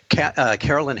us,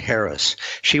 Carolyn Harris.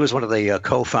 She was one of the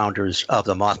co-founders of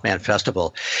the Mothman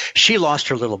Festival. She lost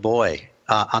her little boy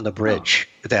on the bridge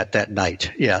that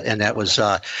night. Yeah, and that was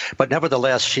but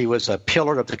nevertheless, she was a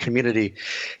pillar of the community.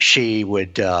 She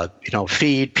would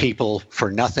feed people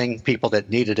for nothing, people that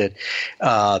needed it.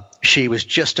 She was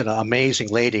just an amazing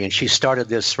lady, and she started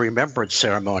this remembrance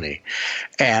ceremony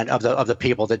and of the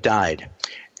people that died.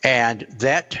 And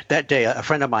that day, a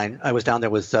friend of mine, I was down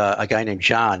there with a guy named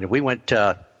John, and we went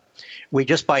we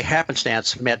just by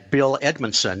happenstance met Bill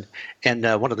Edmondson in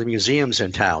one of the museums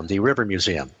in town, the River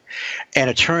Museum. And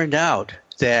it turned out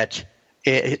that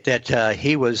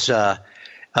he was he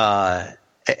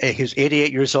was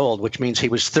 88 years old, which means he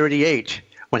was 38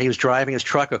 when he was driving his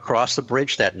truck across the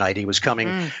bridge that night. He was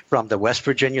coming from the West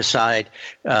Virginia side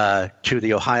to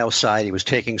the Ohio side. He was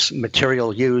taking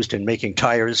material used in making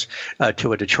tires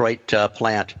to a Detroit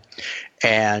plant.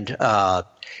 And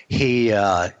he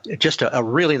just a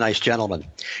really nice gentleman.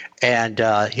 And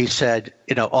he said,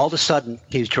 all of a sudden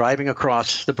he's driving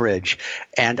across the bridge,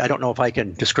 and I don't know if I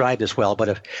can describe this well,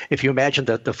 but if you imagine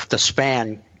the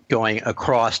span going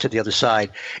across to the other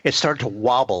side, it started to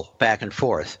wobble back and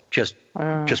forth just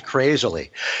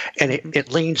crazily, and it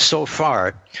leaned so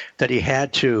far that he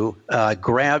had to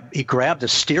grab the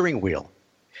steering wheel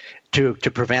to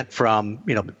prevent from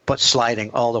but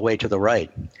sliding all the way to the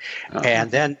right. And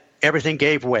then everything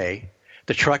gave way.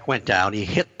 The truck went down. He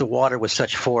hit the water with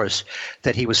such force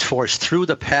that he was forced through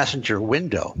the passenger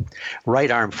window,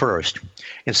 right arm first.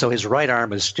 And so his right arm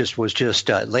was just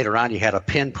later on he had a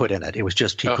pin put in it. It was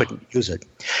just he couldn't use it.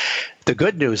 The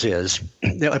good news is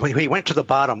when he went to the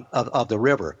bottom of the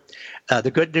river,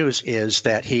 the good news is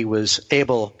that he was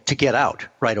able to get out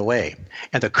right away,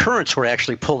 and the currents were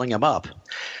actually pulling him up.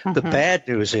 The bad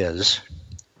news is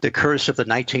the curse of the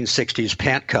 1960s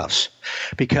pant cuffs,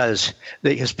 because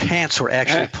his pants were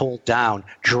actually pulled down,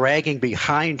 dragging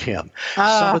behind him.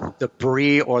 Some of the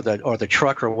debris or the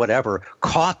truck or whatever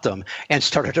caught them and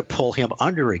started to pull him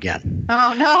under again.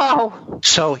 Oh no!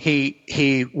 So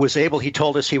he was able. He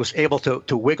told us he was able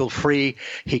to wiggle free.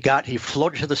 He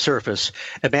floated to the surface.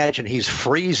 Imagine he's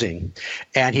freezing,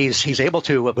 and he's able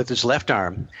to with his left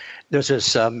arm. There's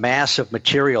this mass of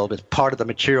material, but part of the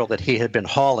material that he had been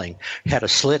hauling had a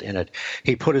slit in it.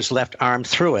 He put his left arm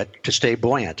through it to stay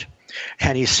buoyant.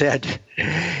 And he said,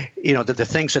 the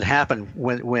things that happen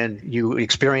when you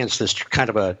experience this kind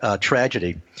of a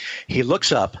tragedy. He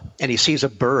looks up and he sees a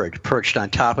bird perched on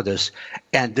top of this,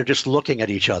 and they're just looking at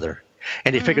each other.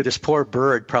 And he figured this poor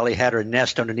bird probably had her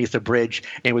nest underneath the bridge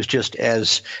and was just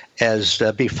as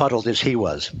befuddled as he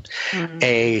was.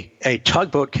 A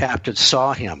tugboat captain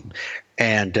saw him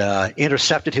and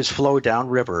intercepted his flow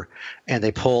downriver, and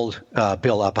they pulled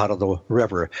Bill up out of the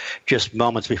river just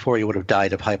moments before he would have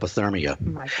died of hypothermia. Oh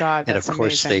my God, that's and of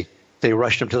course amazing. they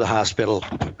rushed him to the hospital.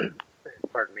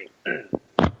 Pardon me.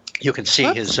 You can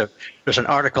see there's an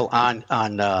article on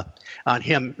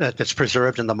him that's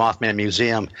preserved in the Mothman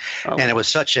Museum, and it was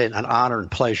such an honor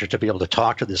and pleasure to be able to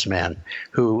talk to this man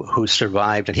who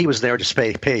survived, and he was there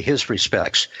to pay his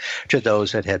respects to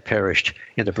those that had perished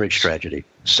in the bridge tragedy.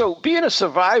 So, being a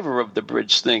survivor of the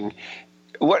bridge thing,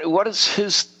 what is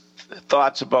his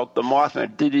thoughts about the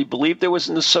Mothman? Did he believe there was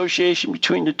an association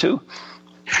between the two?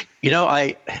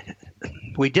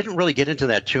 We didn't really get into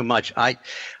that too much.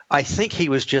 I think he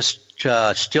was just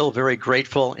still very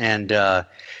grateful and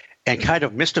kind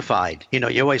of mystified.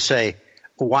 You always say,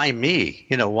 why me?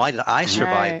 Why did I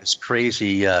survive this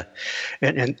crazy?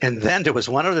 And then there was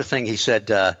one other thing he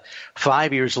said.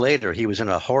 5 years later, he was in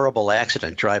a horrible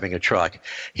accident driving a truck.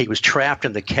 He was trapped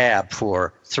in the cab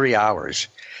for 3 hours,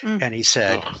 and he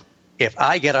said, "If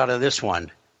I get out of this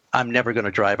one, I'm never going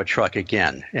to drive a truck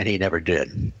again." And he never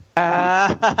did.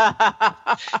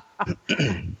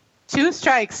 2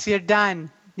 strikes, you're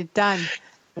done. You're done.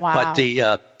 Wow.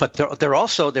 But there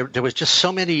was just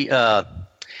so many.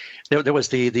 There was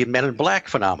the Men in Black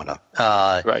phenomena.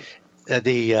 Right.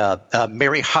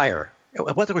 Mary Hyre.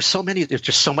 Well, there were so many. There's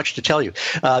just so much to tell you.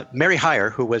 Mary Hyre,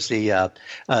 who was the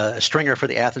stringer for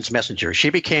the Athens Messenger, she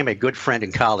became a good friend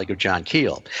and colleague of John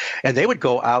Keel. And they would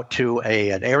go out to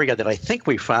an area that I think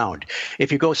we found.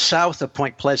 If you go south of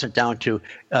Point Pleasant down to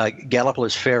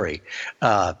Gallipolis Ferry,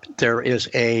 there is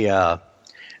a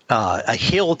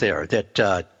hill there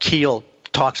that Keel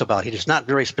talks about. He is not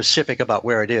very specific about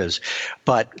where it is,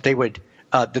 but they would.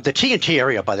 The TNT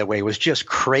area, by the way, was just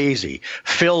crazy,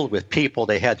 filled with people.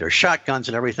 They had their shotguns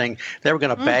and everything. They were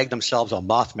going to bag themselves on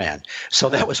Mothman. So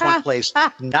that was one place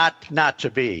not to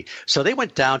be. So they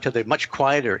went down to the much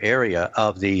quieter area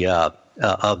of the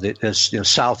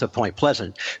south of Point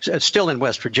Pleasant, still in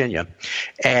West Virginia,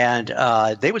 and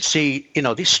they would see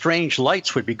these strange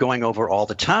lights would be going over all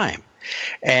the time,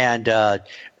 and.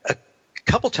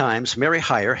 Couple times, Mary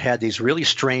Hyre had these really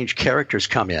strange characters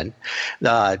come in,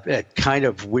 kind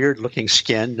of weird-looking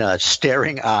skin,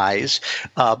 staring eyes,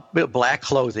 black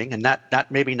clothing, and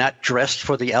not dressed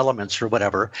for the elements or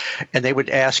whatever. And they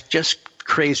would ask just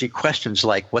crazy questions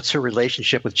like, "What's her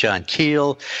relationship with John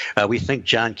Keel? We think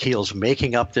John Keel's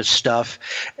making up this stuff.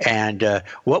 And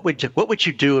what would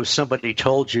you do if somebody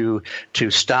told you to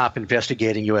stop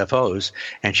investigating UFOs?"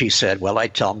 And she said, "Well,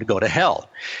 I'd tell them to go to hell."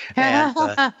 And,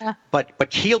 but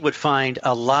Keel would find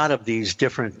a lot of these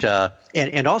different,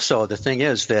 and also the thing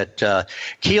is that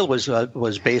Keel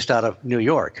was based out of New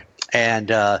York.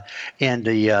 And in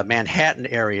the Manhattan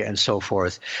area and so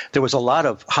forth, there was a lot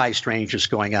of high strangeness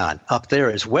going on up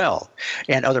there as well,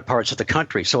 and other parts of the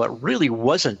country. So it really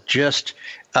wasn't just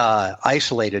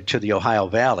isolated to the Ohio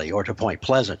Valley or to Point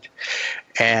Pleasant.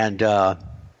 And I'm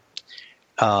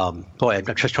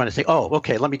just trying to think. Oh,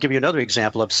 okay. Let me give you another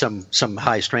example of some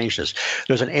high strangeness.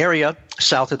 There's an area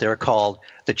south of there called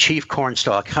the Chief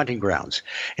Cornstalk Hunting Grounds.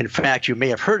 In fact, you may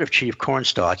have heard of Chief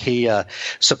Cornstalk. He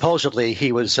supposedly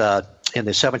he was in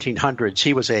the 1700s.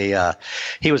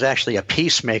 He was actually a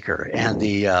peacemaker, and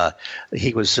the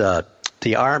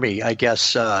army, I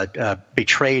guess,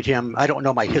 betrayed him. I don't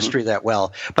know my history that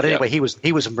well, but anyway,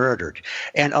 he was murdered,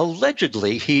 and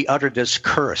allegedly he uttered this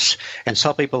curse. And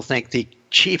some people think the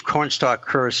Chief Cornstalk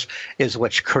curse is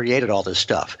what created all this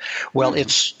stuff. Well,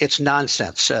 it's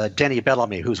nonsense. Denny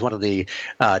Bellamy, who's one of the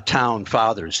town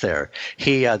fathers there,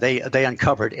 they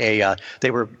uncovered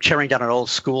they were tearing down an old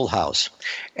schoolhouse,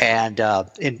 and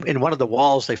in one of the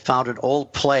walls they found an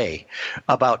old play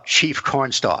about Chief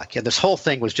Cornstalk, and this whole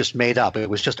thing was just made up. It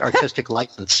was just artistic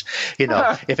license.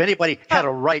 If anybody had a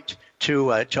right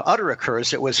to utter a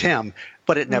curse, it was him,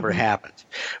 but it never happened.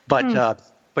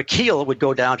 But Keel would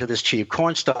go down to this Chief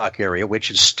Cornstalk area,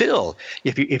 which is still,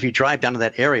 if you drive down to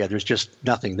that area, there's just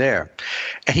nothing there.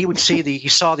 And he would he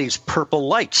saw these purple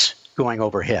lights going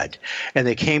overhead, and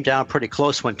they came down pretty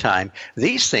close one time.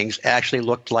 These things actually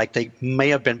looked like they may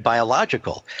have been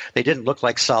biological. They didn't look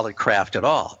like solid craft at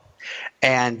all.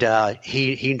 And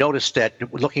he noticed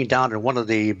that looking down in one of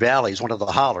the valleys, one of the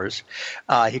hollers,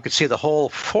 he could see the whole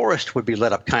forest would be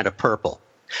lit up kind of purple.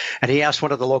 And he asked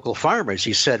one of the local farmers,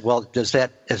 he said, "Well, has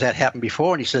that happened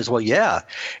before?" And he says, "Well, yeah,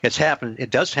 it's happened. It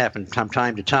does happen from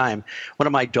time to time. One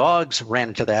of my dogs ran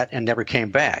into that and never came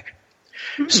back."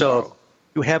 Mm-hmm. So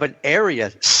you have an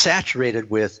area saturated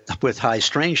with high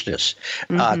strangeness.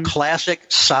 Classic,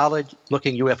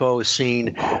 solid-looking UFOs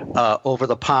seen over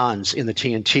the ponds in the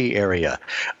TNT area.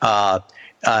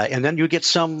 And then you get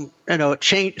some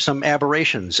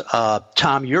aberrations.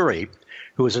 Tom Urey,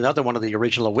 who was another one of the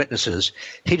original witnesses,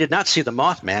 he did not see the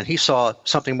Mothman. He saw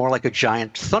something more like a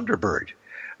giant thunderbird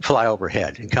fly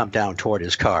overhead and come down toward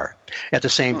his car. At the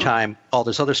same time, all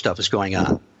this other stuff is going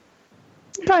on.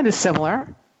 Kind of similar.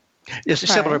 It's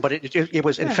similar, but it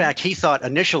was, in fact, he thought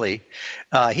initially,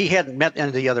 he hadn't met any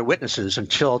of the other witnesses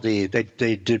until they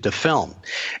did the film.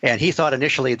 And he thought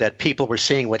initially that people were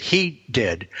seeing what he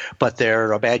did, but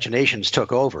their imaginations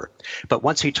took over. But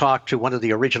once he talked to one of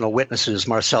the original witnesses,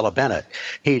 Marcella Bennett,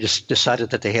 he just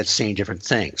decided that they had seen different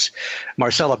things.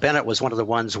 Marcella Bennett was one of the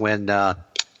ones when the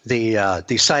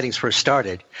sightings first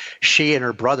started. She and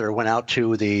her brother went out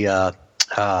to the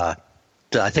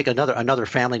I think another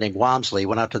family named Walmsley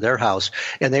went out to their house,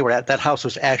 and that house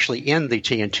was actually in the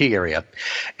TNT area,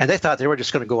 and they thought they were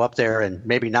just going to go up there and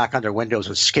maybe knock on their windows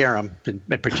and scare them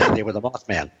and pretend they were the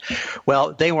Mothman.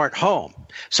 Well, they weren't home.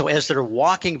 So as they're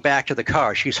walking back to the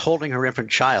car, she's holding her infant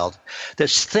child.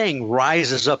 This thing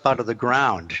rises up out of the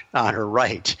ground on her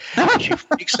right. She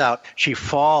freaks out. She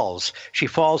falls. She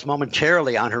falls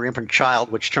momentarily on her infant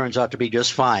child, which turns out to be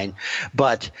just fine.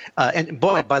 But and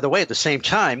boy, by the way, at the same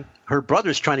time, her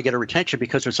brother's trying to get her attention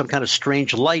because there's some kind of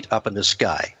strange light up in the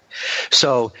sky.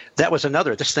 So that was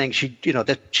this thing she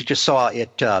just saw.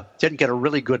 It didn't get a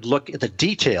really good look at the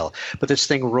detail, but this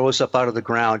thing rose up out of the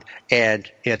ground and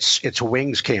its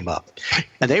wings came up,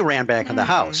 and they ran back in the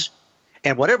house.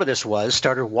 And whatever this was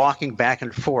started walking back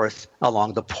and forth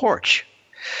along the porch.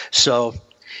 So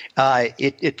if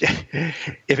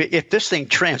this thing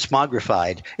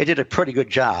transmogrified, it did a pretty good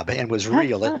job and was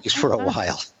real, at least for a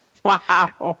while.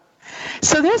 Wow.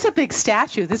 So there's a big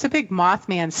statue. There's a big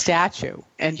Mothman statue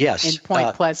in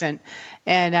Point Pleasant,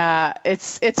 and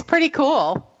it's pretty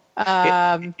cool.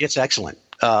 It's excellent.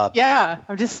 Yeah,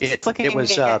 I'm just looking at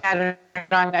it.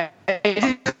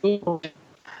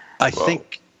 I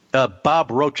think Bob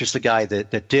Roach is the guy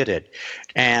that did it,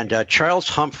 and Charles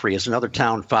Humphrey is another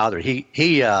town father.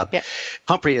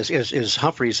 Humphreys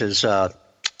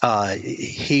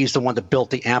he's the one that built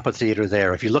the amphitheater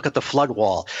there. If you look at the flood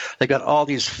wall, they got all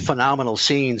these phenomenal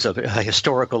scenes of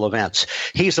historical events.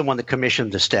 He's the one that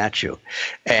commissioned the statue,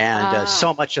 and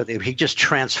so much of it, he just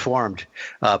transformed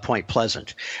Point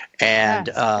Pleasant. And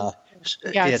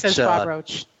it says Bob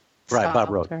Roach. Right, Bob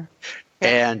Roach.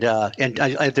 And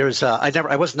I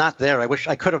was not there. I wish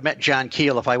I could have met John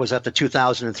Keel if I was at the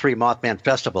 2003 Mothman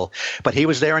Festival, but he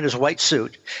was there in his white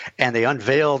suit, and they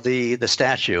unveiled the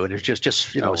statue, and it was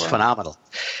just it was phenomenal.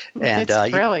 And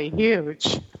it's really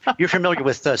huge. You're familiar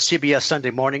with CBS Sunday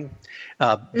Morning?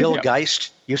 Bill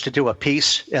Geist used to do a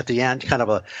piece at the end, kind of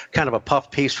a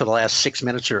puff piece for the last 6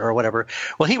 minutes or whatever.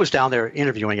 Well, he was down there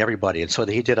interviewing everybody, and so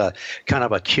he did a kind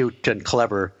of a cute and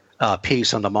clever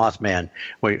piece on the Mothman,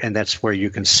 and that's where you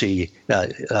can see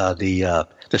the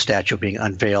statue being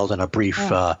unveiled in a brief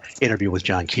interview with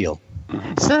John Keel.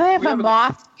 So they have a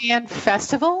Mothman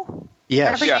festival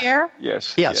every year?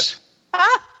 Yes.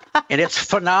 And it's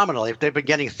phenomenal. They've been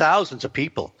getting thousands of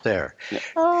people there. Yeah.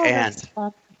 Oh, that's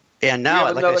fun. And now, we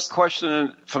have another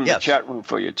question from the chat room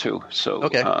for you, too. So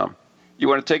you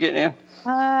want to take it, Ann?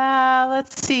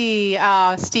 Let's see.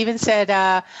 Stephen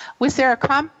said, was there a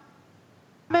common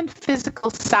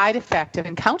physical side effect of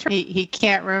encountering? He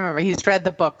can't remember. He's read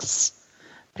the books,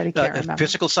 but he can't remember.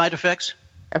 Physical side effects?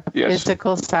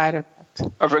 Physical side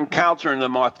effect. Of encountering the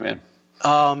Mothman.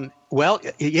 Well,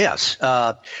 yes.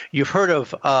 You've heard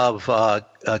of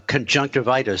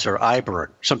conjunctivitis or eye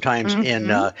burn, sometimes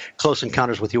in close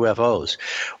encounters with UFOs.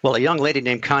 Well, a young lady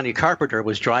named Connie Carpenter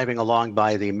was driving along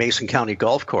by the Mason County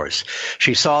Golf Course.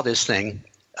 She saw this thing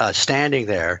standing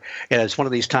there, and it's one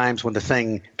of these times when the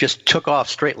thing just took off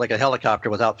straight like a helicopter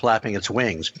without flapping its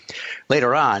wings.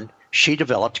 Later on, she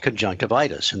developed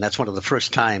conjunctivitis, and that's one of the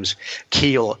first times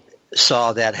Keel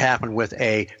saw that happen with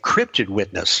a cryptid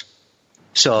witness.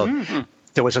 So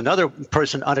there was another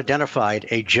person, unidentified,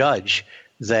 a judge,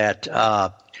 that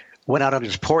went out on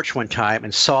his porch one time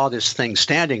and saw this thing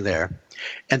standing there,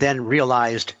 and then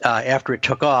realized after it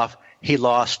took off, he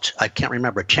lost, I can't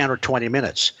remember, 10 or 20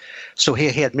 minutes. So he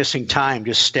had missing time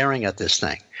just staring at this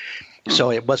thing.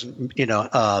 So it wasn't,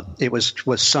 it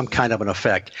was some kind of an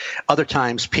effect. Other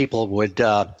times people would,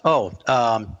 there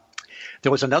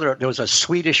was a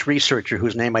Swedish researcher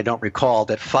whose name I don't recall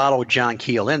that followed John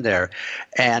Keel in there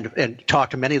and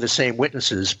talked to many of the same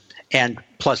witnesses, and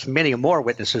plus many more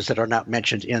witnesses that are not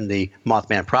mentioned in the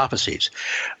Mothman prophecies.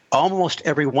 Almost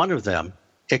every one of them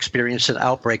experienced an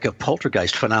outbreak of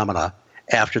poltergeist phenomena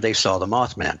after they saw the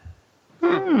Mothman.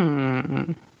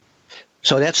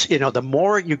 So that's, the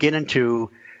more you get into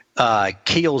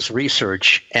Keel's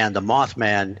research and the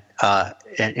Mothman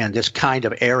and this kind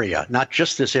of area, not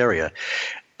just this area,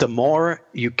 the more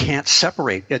you can't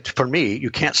separate it. For me, you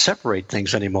can't separate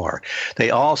things anymore. They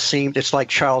all seem, it's like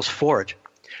Charles Fort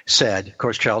said. Of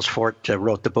course, Charles Fort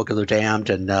wrote the Book of the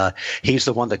Damned, and he's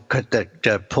the one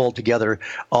that pulled together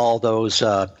all those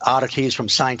oddities from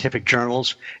scientific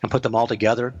journals and put them all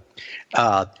together.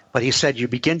 But he said you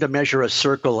begin to measure a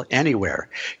circle anywhere.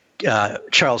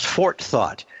 Charles Fort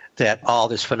thought that all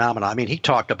this phenomena, I mean, he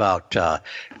talked about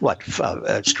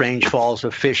strange falls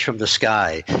of fish from the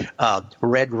sky,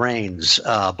 red rains,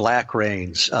 black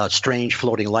rains, strange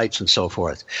floating lights, and so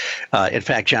forth. In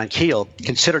fact, John Keel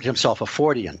considered himself a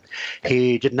Fortean.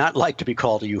 He did not like to be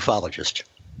called a ufologist.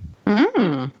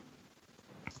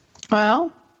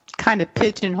 Well, kind of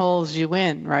pigeonholes you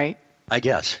in, right? I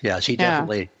guess, yes. He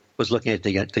definitely was looking at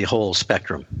the whole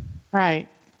spectrum. Right.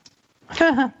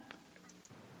 I'm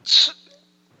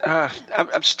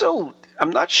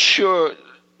not sure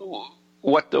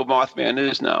what the Mothman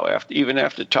is now, even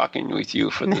after talking with you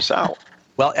for this hour.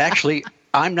 Well, actually,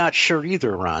 I'm not sure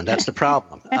either, Ron. That's the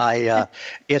problem. I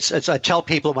tell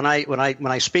people when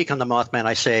I speak on the Mothman,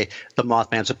 I say the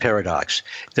Mothman's a paradox.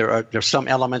 There's some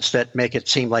elements that make it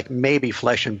seem like maybe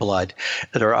flesh and blood.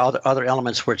 There are other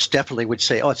elements where it's definitely would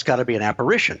say, it's got to be an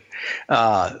apparition.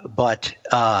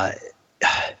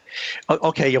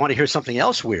 Okay, you want to hear something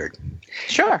else weird?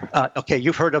 Sure. Okay,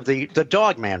 you've heard of the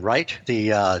dog man, right?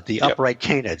 The upright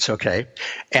canids, okay,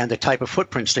 and the type of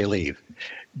footprints they leave.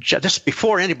 Just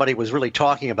before anybody was really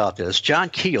talking about this, John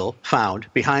Keel found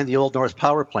behind the Old North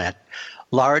Power Plant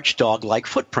large dog-like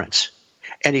footprints,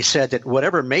 and he said that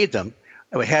whatever made them,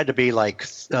 it had to be like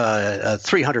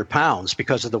 300 pounds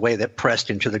because of the way that pressed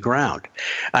into the ground.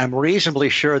 I'm reasonably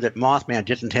sure that Mothman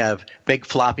didn't have big,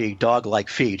 floppy, dog-like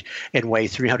feet and weigh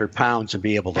 300 pounds and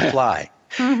be able to fly.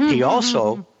 He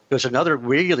also, there was another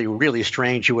really, really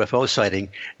strange UFO sighting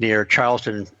near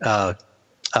Charleston,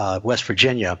 West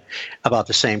Virginia, about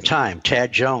the same time.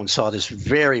 Tad Jones saw this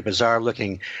very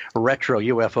bizarre-looking retro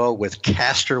UFO with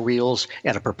caster wheels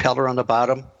and a propeller on the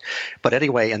bottom. But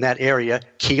anyway, in that area,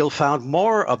 Keel found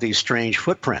more of these strange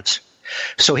footprints.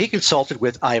 So he consulted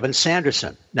with Ivan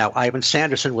Sanderson. Now, Ivan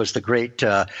Sanderson was the great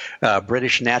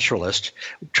British naturalist,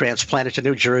 transplanted to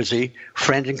New Jersey,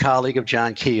 friend and colleague of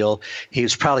John Keel.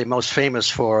 He's probably most famous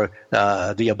for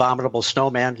The Abominable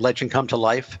Snowman, Legend Come to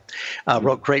Life,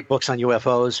 wrote great books on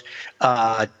UFOs.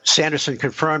 Sanderson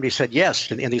confirmed, he said,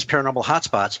 yes, in these paranormal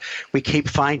hotspots, we keep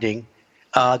finding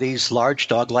these large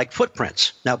dog-like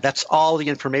footprints. Now, that's all the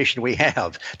information we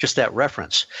have, just that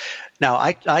reference. Now,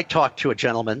 I talked to a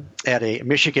gentleman at a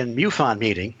Michigan MUFON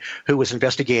meeting who was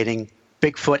investigating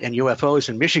Bigfoot and UFOs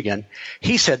in Michigan.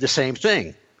 He said the same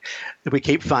thing. We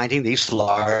keep finding these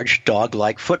large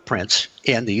dog-like footprints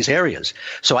in these areas.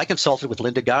 So I consulted with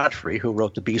Linda Godfrey, who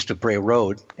wrote The Beast of Bray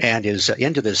Road and is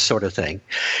into this sort of thing.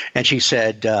 And she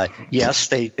said, yes,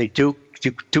 they do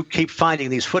keep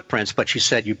finding these footprints, but she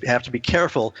said you have to be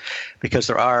careful because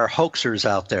there are hoaxers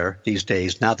out there these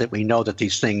days, now that we know that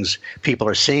these things, people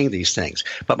are seeing these things.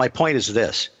 But my point is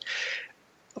this.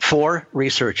 4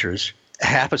 researchers,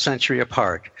 half a century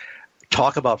apart,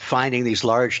 talk about finding these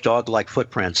large dog-like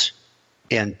footprints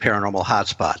in paranormal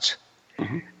hotspots.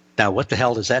 Now, what the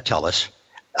hell does that tell us?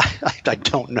 I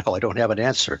don't know. I don't have an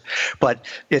answer. But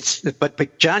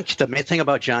John, the main thing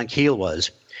about John Keel was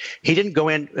he didn't go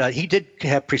in. He did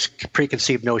have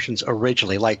preconceived notions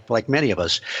originally, like many of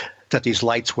us, that these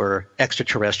lights were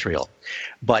extraterrestrial.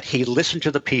 But he listened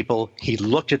to the people. He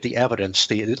looked at the evidence,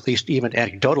 at least even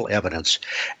anecdotal evidence,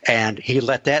 and he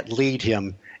let that lead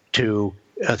him to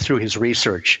through his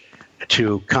research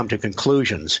to come to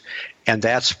conclusions. And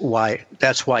that's why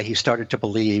he started to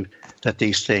believe that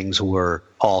these things were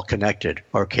all connected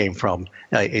or came from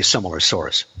a similar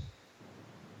source.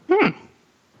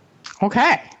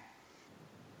 Okay.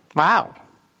 Wow.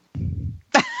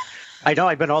 I know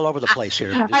I've been all over the place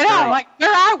here. I know. Like,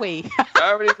 where are we?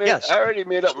 I already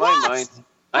made up my mind.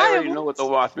 I already know what the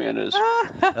Mothman is.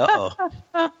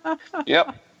 Uh-oh.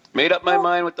 Yep. Made up my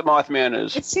mind what the Mothman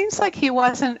is. It seems like he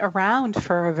wasn't around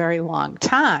for a very long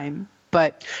time,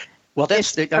 but... Well,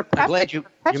 I'm glad you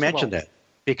mentioned that,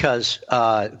 because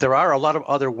there are a lot of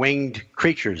other winged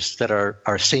creatures that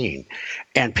are seen,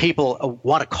 and people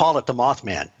want to call it the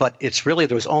Mothman, but it's really,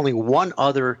 there's only one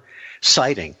other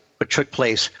sighting, which took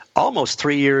place almost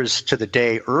 3 years to the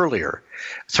day earlier,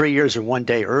 3 years and 1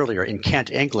 day earlier in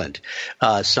Kent, England.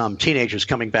 Some teenagers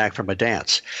coming back from a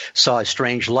dance saw a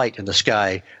strange light in the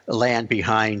sky land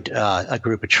behind a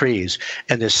group of trees,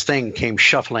 and this thing came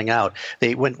shuffling out.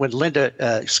 When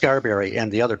Linda Scarberry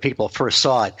and the other people first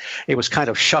saw it, it was kind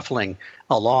of shuffling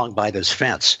along by this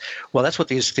fence. Well, that's what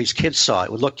these kids saw.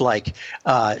 It looked like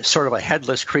sort of a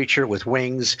headless creature with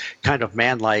wings, kind of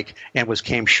man-like, and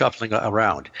came shuffling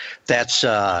around. That's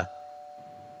okay.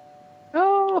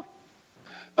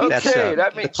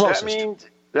 That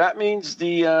means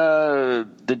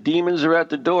the demons are at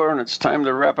the door, and it's time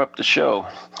to wrap up the show.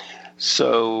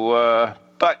 So,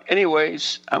 but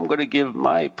anyways, I'm going to give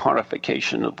my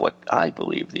pontification of what I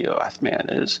believe the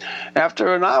Mothman is.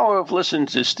 After an hour of listening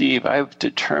to Steve, I've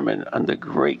determined on the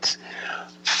great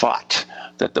thought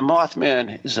that the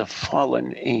Mothman is a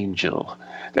fallen angel,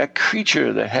 that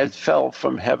creature that had fell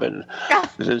from heaven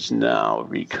that is now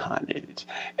reincarnated.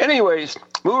 Anyways,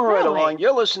 moving right along,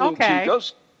 you're listening to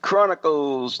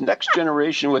Chronicles Next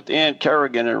Generation with Ann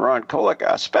Kerrigan and Ron Kolek.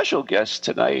 Our special guest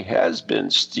tonight has been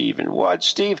Stephen Ward.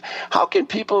 Steve, how can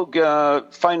people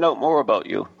find out more about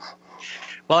you?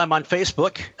 Well, I'm on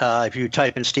Facebook. If you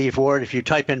type in Steve Ward, if you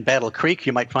type in Battle Creek,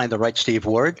 you might find the right Steve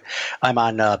Ward. I'm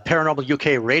on Paranormal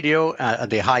UK Radio,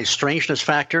 the High Strangeness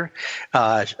Factor,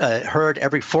 heard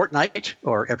every fortnight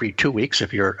or every 2 weeks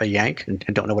if you're a Yank and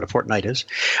don't know what a fortnight is.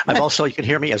 I'm also, you can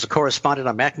hear me as a correspondent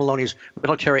on Mac Maloney's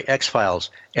Military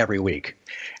X-Files every week.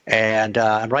 And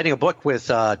I'm writing a book with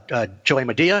Joey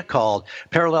Medea called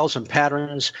Parallels and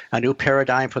Patterns, a New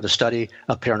Paradigm for the Study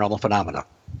of Paranormal Phenomena.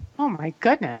 Oh, my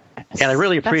goodness. And I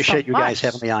really appreciate you guys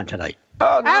having me on tonight.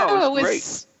 Oh, no, it was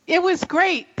great. It was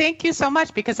great. Thank you so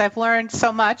much, because I've learned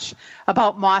so much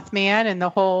about Mothman and the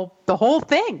whole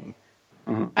thing.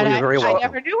 Mm-hmm. And well, you're very welcome. I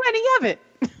never knew any of it.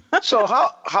 So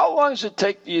how long does it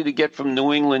take you to get from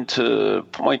New England to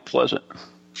Point Pleasant?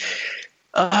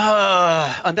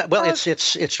 Well,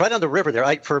 it's right on the river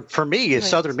there. For me, it's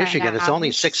southern Michigan. It's only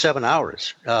 6-7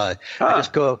 hours. I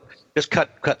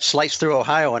just slice through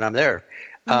Ohio and I'm there.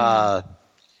 But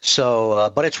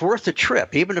it's worth the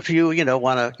trip, even if you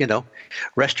want to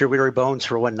rest your weary bones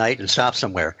for one night and stop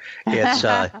somewhere.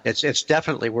 It's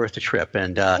definitely worth the trip.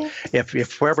 And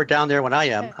if we're ever down there when I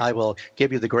am, I will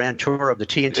give you the grand tour of the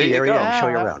TNT area and show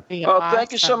you around. Well,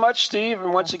 thank you so much, Steve.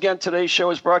 And once again, today's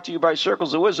show is brought to you by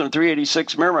Circles of Wisdom,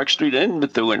 386 Merrimack Street in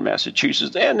Methuen,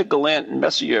 Massachusetts, and the Gallant and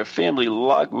Messier Family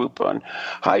Law Group on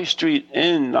High Street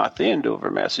in North Andover,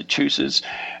 Massachusetts.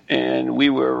 And we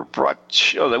were brought,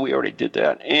 we already did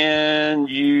that. And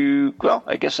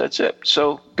I guess that's it.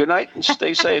 So good night and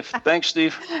stay safe. Thanks,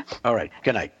 Steve. All right.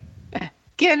 Good night.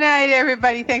 Good night,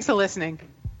 everybody. Thanks for listening.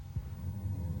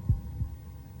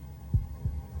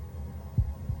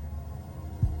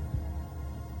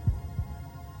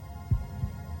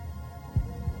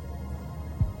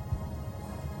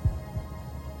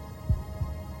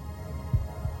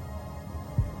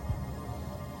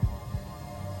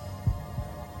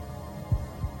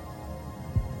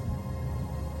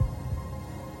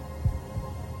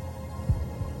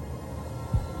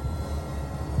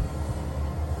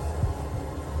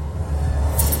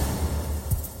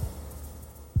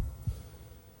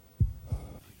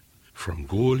 From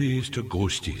ghoulies to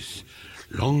ghosties,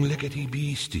 long-leggedy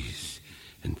beasties,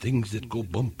 and things that go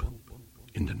bump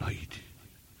in the night.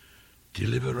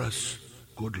 Deliver us,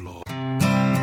 good Lord.